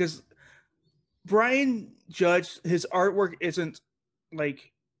again, like, because Brian Judge, his artwork isn't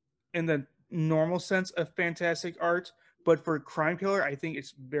like in the normal sense of fantastic art, but for Crime Killer, I think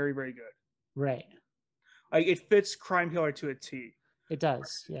it's very, very good. Right. Like it fits Crime Killer to a T. It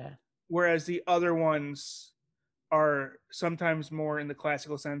does. Yeah. Whereas the other ones are sometimes more in the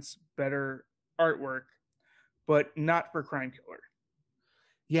classical sense, better artwork, but not for Crime Killer.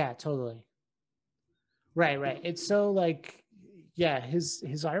 Yeah, totally. Right, right. It's so like, yeah, his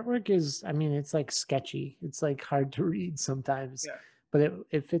artwork is, I mean, it's like sketchy. It's like hard to read sometimes, Yeah. but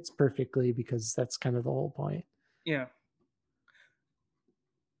it fits perfectly because that's kind of the whole point. Yeah.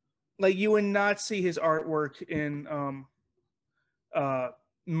 Like you would not see his artwork in uh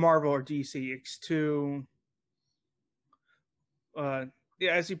Marvel or DC. It's too yeah,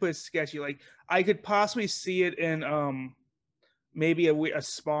 as you put it, sketchy. Like I could possibly see it in maybe a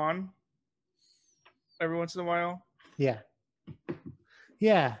Spawn every once in a while. Yeah.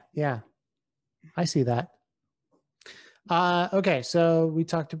 Yeah, yeah. I see that. Okay, so we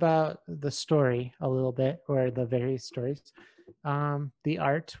talked about the story a little bit, or the various stories. The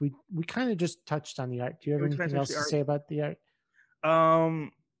art, we kind of just touched on the art. Do you have We anything touched else the to art. say about the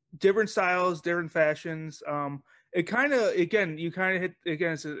art? Different styles, different fashions. It kind of again, you kind of hit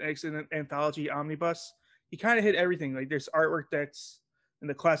again. It's an anthology omnibus. You kind of hit everything. Like there's artwork that's in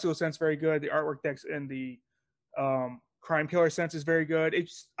the classical sense very good. The artwork that's in the Crime Killer sense is very good.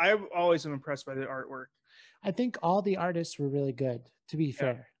 It's I've always been impressed by the artwork. I think all the artists were really good, to be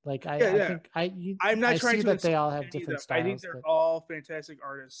fair. Like Yeah, I yeah. think I'm not I trying see to that they insult all have any of them. different I think styles, they're but all fantastic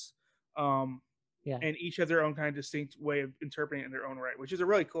artists. yeah, And each have their own kind of distinct way of interpreting it in their own right, which is a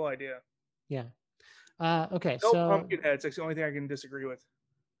really cool idea. yeah. Okay, No so pumpkin heads. That's the only thing I can disagree with.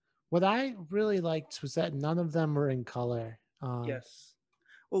 what I really liked was that none of them were in color. Yes.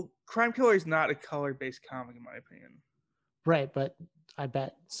 Well, Crime Killer is not a color-based comic, in my opinion. Right, but I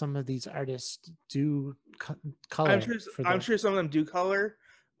bet some of these artists do color. I'm sure some of them do color,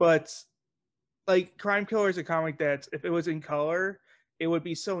 but like Crime Killer is a comic that if it was in color, it would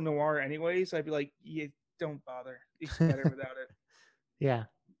be so noir anyways. I'd be like, yeah, don't bother. It's better without it. Yeah.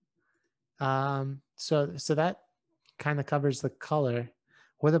 So that kind of covers the color.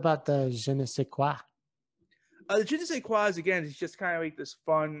 What about the je ne sais quoi? The Je ne sais quoi is again, it's just kind of like this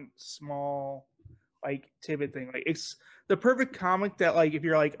fun, small, like tidbit thing. Like it's the perfect comic that like if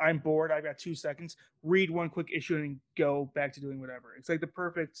you're like I'm bored, I've got 2 seconds, read one quick issue and go back to doing whatever. It's like the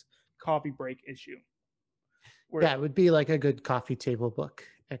perfect coffee break issue. Where, yeah, it would be like a good coffee table book,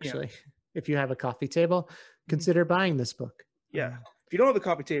 actually. Yeah. If you have a coffee table, consider buying this book. Yeah. If you don't have a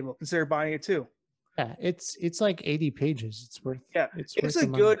coffee table, consider buying it too. Yeah, it's like 80 pages. It's worth. Yeah, it's a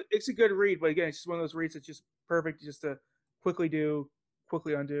good read, but again, it's just one of those reads that's just perfect, just to quickly do,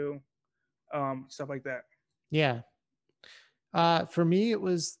 quickly undo, stuff like that. Yeah. For me, it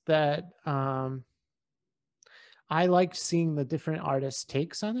was that I liked seeing the different artists'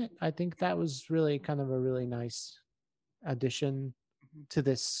 takes on it. I think that was really kind of a really nice addition to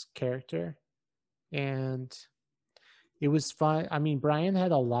this character, and it was fun. I mean, Brian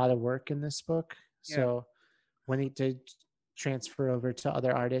had a lot of work in this book, so when he did transfer over to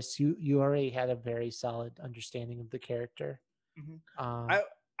other artists, you already had a very solid understanding of the character.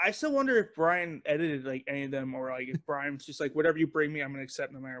 I still wonder if Brian edited like any of them, or like if Brian's just like whatever you bring me, I'm gonna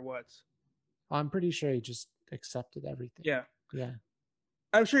accept no matter what. I'm pretty sure he just accepted everything. Yeah.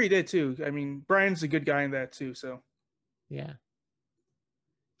 I'm sure he did too. I mean, Brian's a good guy in that too. So. Yeah.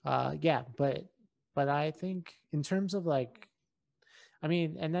 But I think in terms of like, I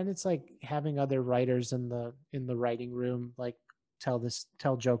mean, and then it's like having other writers in the writing room like tell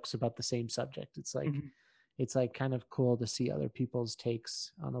jokes about the same subject. It's like it's like kind of cool to see other people's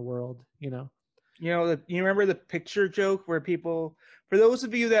takes on the world, you know. You remember the picture joke where people, for those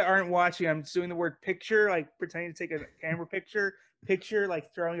of you that aren't watching, I'm just doing the word picture, like pretending to take a camera picture,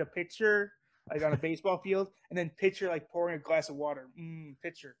 like throwing a picture like on a baseball field, and then picture like pouring a glass of water.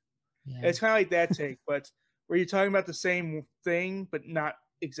 Picture. Yeah. It's kind of like that take, but were you talking about the same thing, but not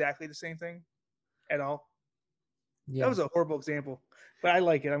exactly the same thing at all? Yeah. That was a horrible example, but I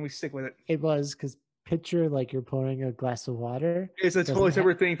like it. I'm going to stick with it. It was because picture like you're pouring a glass of water. It's a totally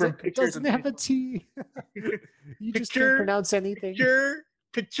separate thing from picture. It doesn't have a T. You just can't pronounce anything.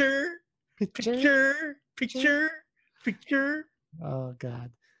 Picture. Oh,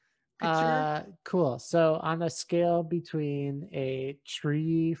 God. Cool. So on a scale between a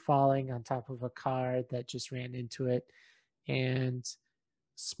tree falling on top of a car that just ran into it and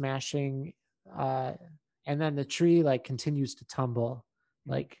smashing, and then the tree like continues to tumble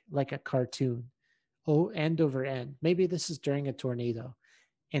like a cartoon. end over end. Maybe this is during a tornado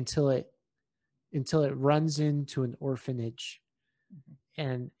until it runs into an orphanage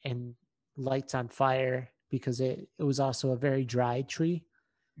and lights on fire because it was also a very dry tree.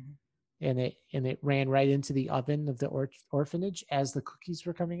 And it ran right into the oven of the orphanage as the cookies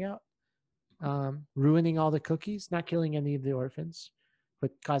were coming out, ruining all the cookies, not killing any of the orphans,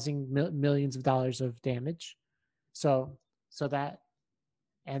 but causing millions of dollars of damage. So that,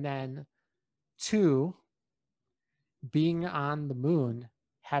 and then 2, being on the moon,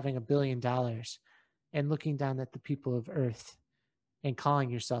 having $1 billion, and looking down at the people of Earth and calling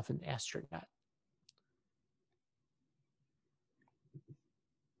yourself an astronaut.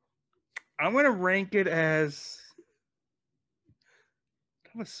 I'm gonna rank it as.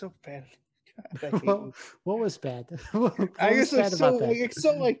 That was so bad. God, I hate you. What was bad? What I was guess it's bad so about that? like it's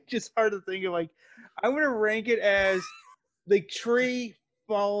so like just hard to think of. Like, I'm gonna rank it as the tree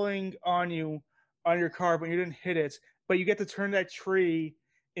falling on you on your car, but you didn't hit it. But you get to turn that tree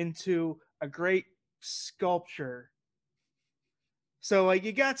into a great sculpture. So like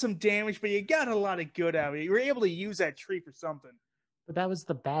you got some damage, but you got a lot of good out of it. You were able to use that tree for something. But that was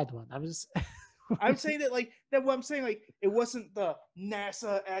the bad one. I'm saying that like that. What I'm saying like it wasn't the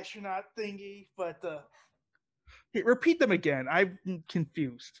NASA astronaut thingy, but the. Hey, repeat them again. I'm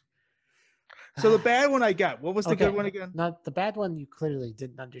confused. So the bad one I got. What was the good one again? Not the bad one. You clearly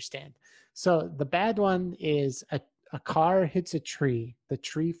didn't understand. So the bad one is a car hits a tree. The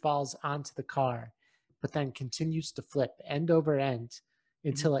tree falls onto the car, but then continues to flip end over end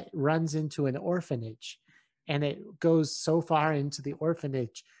until it runs into an orphanage, and it goes so far into the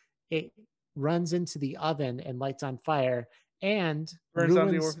orphanage, it runs into the oven and lights on fire and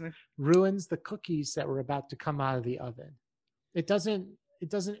ruins the cookies that were about to come out of the oven. It doesn't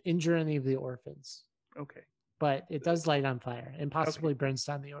injure any of the orphans. Okay. But it does light on fire and possibly burns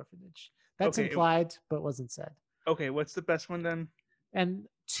down the orphanage. That's implied, but wasn't said. Okay, what's the best one then? And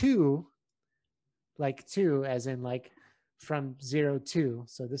 2, like 2 as in like from 0 to,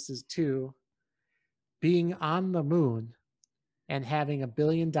 so this is 2, being on the moon and having $1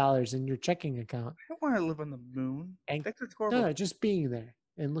 billion in your checking account. I don't want to live on the moon. And, that's horrible. No, just being there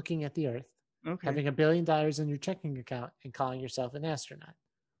and looking at the Earth. Okay. Having $1 billion in your checking account and calling yourself an astronaut.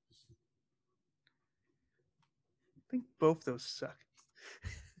 I think both those suck.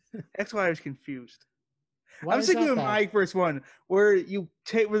 That's why I was confused. Why I'm thinking of my first one where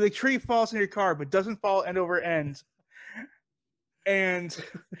where the tree falls in your car but doesn't fall end over end. And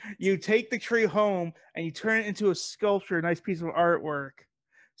you take the tree home and you turn it into a sculpture, a nice piece of artwork.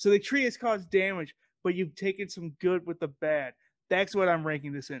 So the tree has caused damage, but you've taken some good with the bad. That's what I'm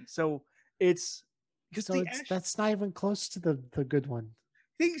ranking this in. So it's that's not even close to the good one.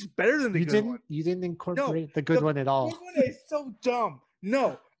 I think it's better than the good one. You didn't incorporate the good one at all. The good one is so dumb.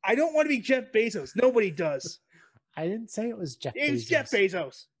 No, I don't want to be Jeff Bezos. Nobody does. I didn't say it was Jeff Bezos. It was Jeff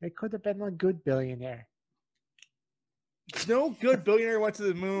Bezos. It could have been a good billionaire. No good billionaire went to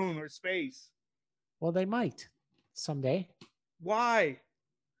the moon or space. Well, they might someday. Why?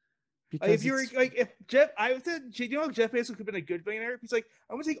 Because like if you were like if Jeff, I said, you know, Jeff Bezos could have been a good billionaire. He's like,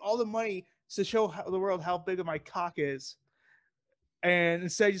 I'm gonna take all the money to show the world how big of my cock is, and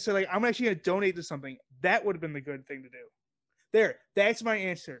instead you said like, I'm actually gonna donate to something. That would have been the good thing to do. There, that's my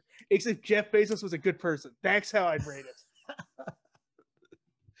answer. Except Jeff Bezos was a good person. That's how I'd rate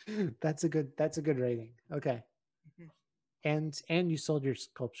it. That's a good rating. Okay. And you sold your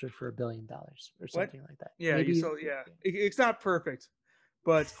sculpture for $1 billion or something like that. Yeah, maybe, it's not perfect,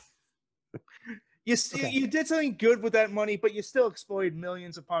 but you did something good with that money, but you still exploited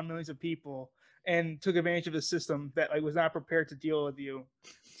millions upon millions of people and took advantage of a system that like was not prepared to deal with you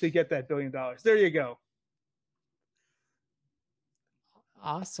to get that $1 billion. There you go.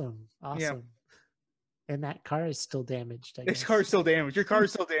 Awesome. Yeah. And that car is still damaged. This car is still damaged. Your car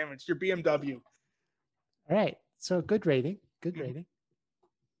is still damaged. Your BMW. All right. So good rating. Good rating.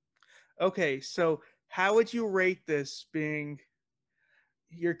 Okay. So how would you rate this being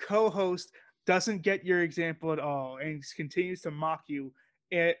your co-host doesn't get your example at all and continues to mock you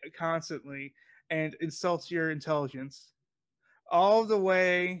constantly and insults your intelligence all the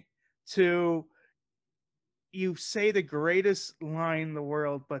way to you say the greatest line in the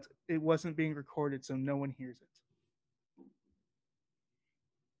world, but it wasn't being recorded, so no one hears it.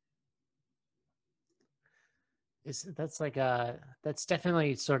 That's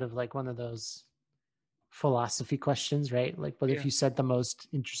definitely sort of like one of those philosophy questions, right? Like, what if you said the most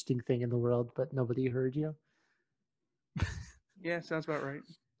interesting thing in the world, but nobody heard you? Yeah, sounds about right.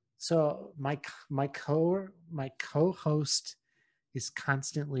 So my co-host is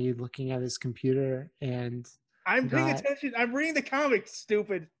constantly looking at his computer and I'm paying attention. I'm reading the comics,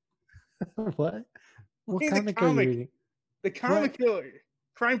 stupid. What? What Reading the comic are you comic. reading? The comic killer,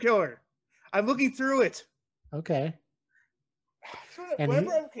 crime killer. I'm looking through it. Okay. And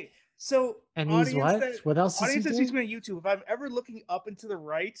Whenever he- okay, so And he's what? that What else is he audience that sees doing? me on YouTube, if I'm ever looking up and to the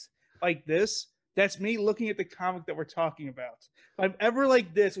right like this, that's me looking at the comic that we're talking about. If I'm ever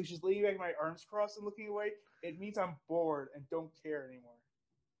like this, which is leaning back my arms crossed and looking away, it means I'm bored and don't care anymore.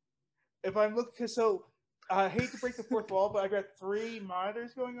 If I'm looking, so I hate to break the fourth wall, but I've got 3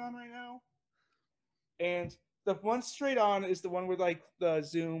 monitors going on right now, and the one straight on is the one with like the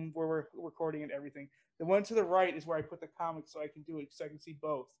Zoom where we're recording and everything. The one to the right is where I put the comics so I can do it, so I can see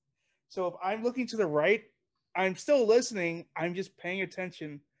both. So if I'm looking to the right, I'm still listening. I'm just paying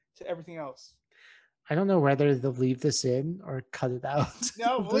attention to everything else. I don't know whether they'll leave this in or cut it out.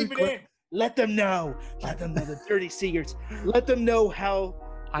 No, leave it in. Let them know. Let them know the dirty secrets. Let them know how.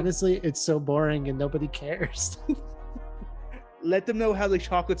 Honestly, it's so boring and nobody cares. Let them know how the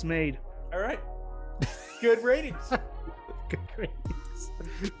chocolate's made. All right. Good ratings. Good ratings.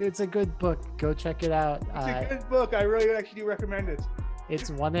 It's a good book. Go check it out. It's a good book. I really actually do recommend it. It's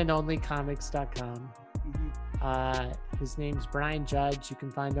oneandonlycomics.com. Mhm. His name's Brian Judge. You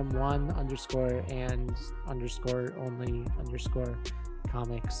can find him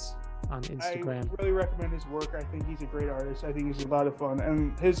 _and_only_comics on Instagram. I really recommend his work. I think he's a great artist. I think he's a lot of fun.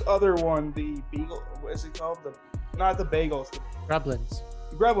 And his other one, the Beagle, what is it called? Not the Bagels, the Gremlins.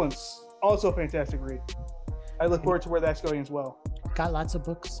 Gremlins. Also a fantastic read. I look forward to where that's going as well. Got lots of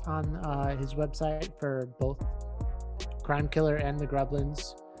books on his website for both Crime Killer and the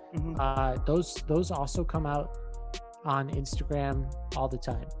Gremlins. Mhm. Those also come out on Instagram all the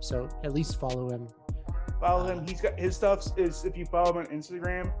time. So at least follow him. Follow him. He's got his stuff. Is if you follow him on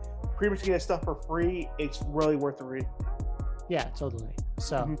Instagram, pretty much get his stuff for free. It's really worth the read. Yeah, totally.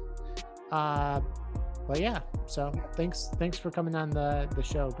 So, Mhm. but yeah. So thanks for coming on the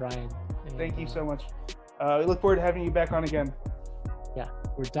show, Brian. And, Thank you so much. We look forward to having you back on again. Yeah,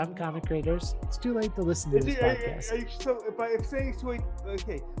 we're dumb comic creators. It's too late to listen to this podcast. So if saying it's too late,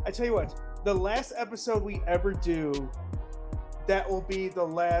 okay. I tell you what. The last episode we ever do, that will be the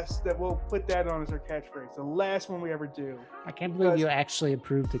last. That we'll put that on as our catchphrase. The last one we ever do. I can't believe you actually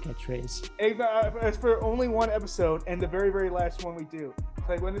approved the catchphrase. It's for only one episode and the very, very last one we do. It's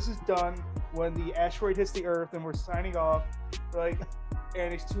like when this is done, when the asteroid hits the Earth and we're signing off, like,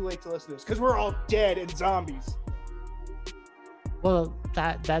 and it's too late to listen to this because we're all dead and zombies. Well,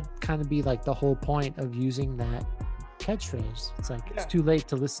 that kind of be like the whole point of using that catchphrase. It's like it's too late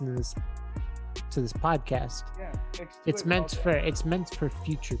to listen to this podcast. Yeah, It's meant for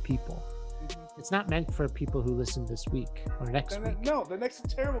future people. Mhm. It's not meant for people who listen this week or next week. No, the next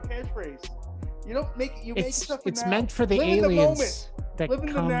terrible catchphrase. You don't make it. You make stuff. It's now. meant for the Live aliens in the moment. that Live in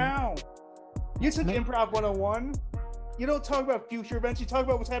the come. now. You took meant- Improv 101. You don't talk about future events. You talk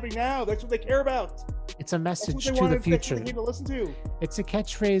about what's happening now. That's what they care about. It's a That's what message they to want. the That's what future. they need to listen to. It's a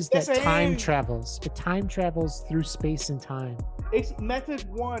catchphrase Yes, that I time am. travels. It time travels through space and time. It's Method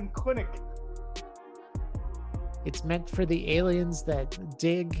 1 Clinic. It's meant for the aliens that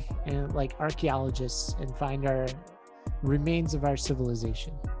dig and like archaeologists and find our remains of our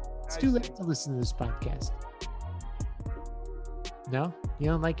civilization. It's I too see. late to listen to this podcast. No? You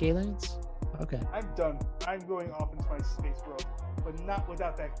don't like aliens? Okay. I'm done. I'm going off into my space world, but not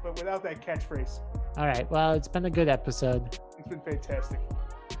without that. But without that catchphrase. All right. Well, it's been a good episode. It's been fantastic.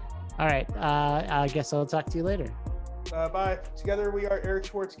 All right. I guess I'll talk to you later. Bye. Together we are Eric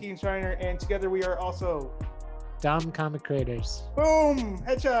Schwartz, Keen Shiner, and together we are also Dumb comic creators. boom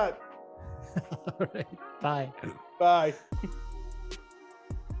headshot. All right. Bye. Bye.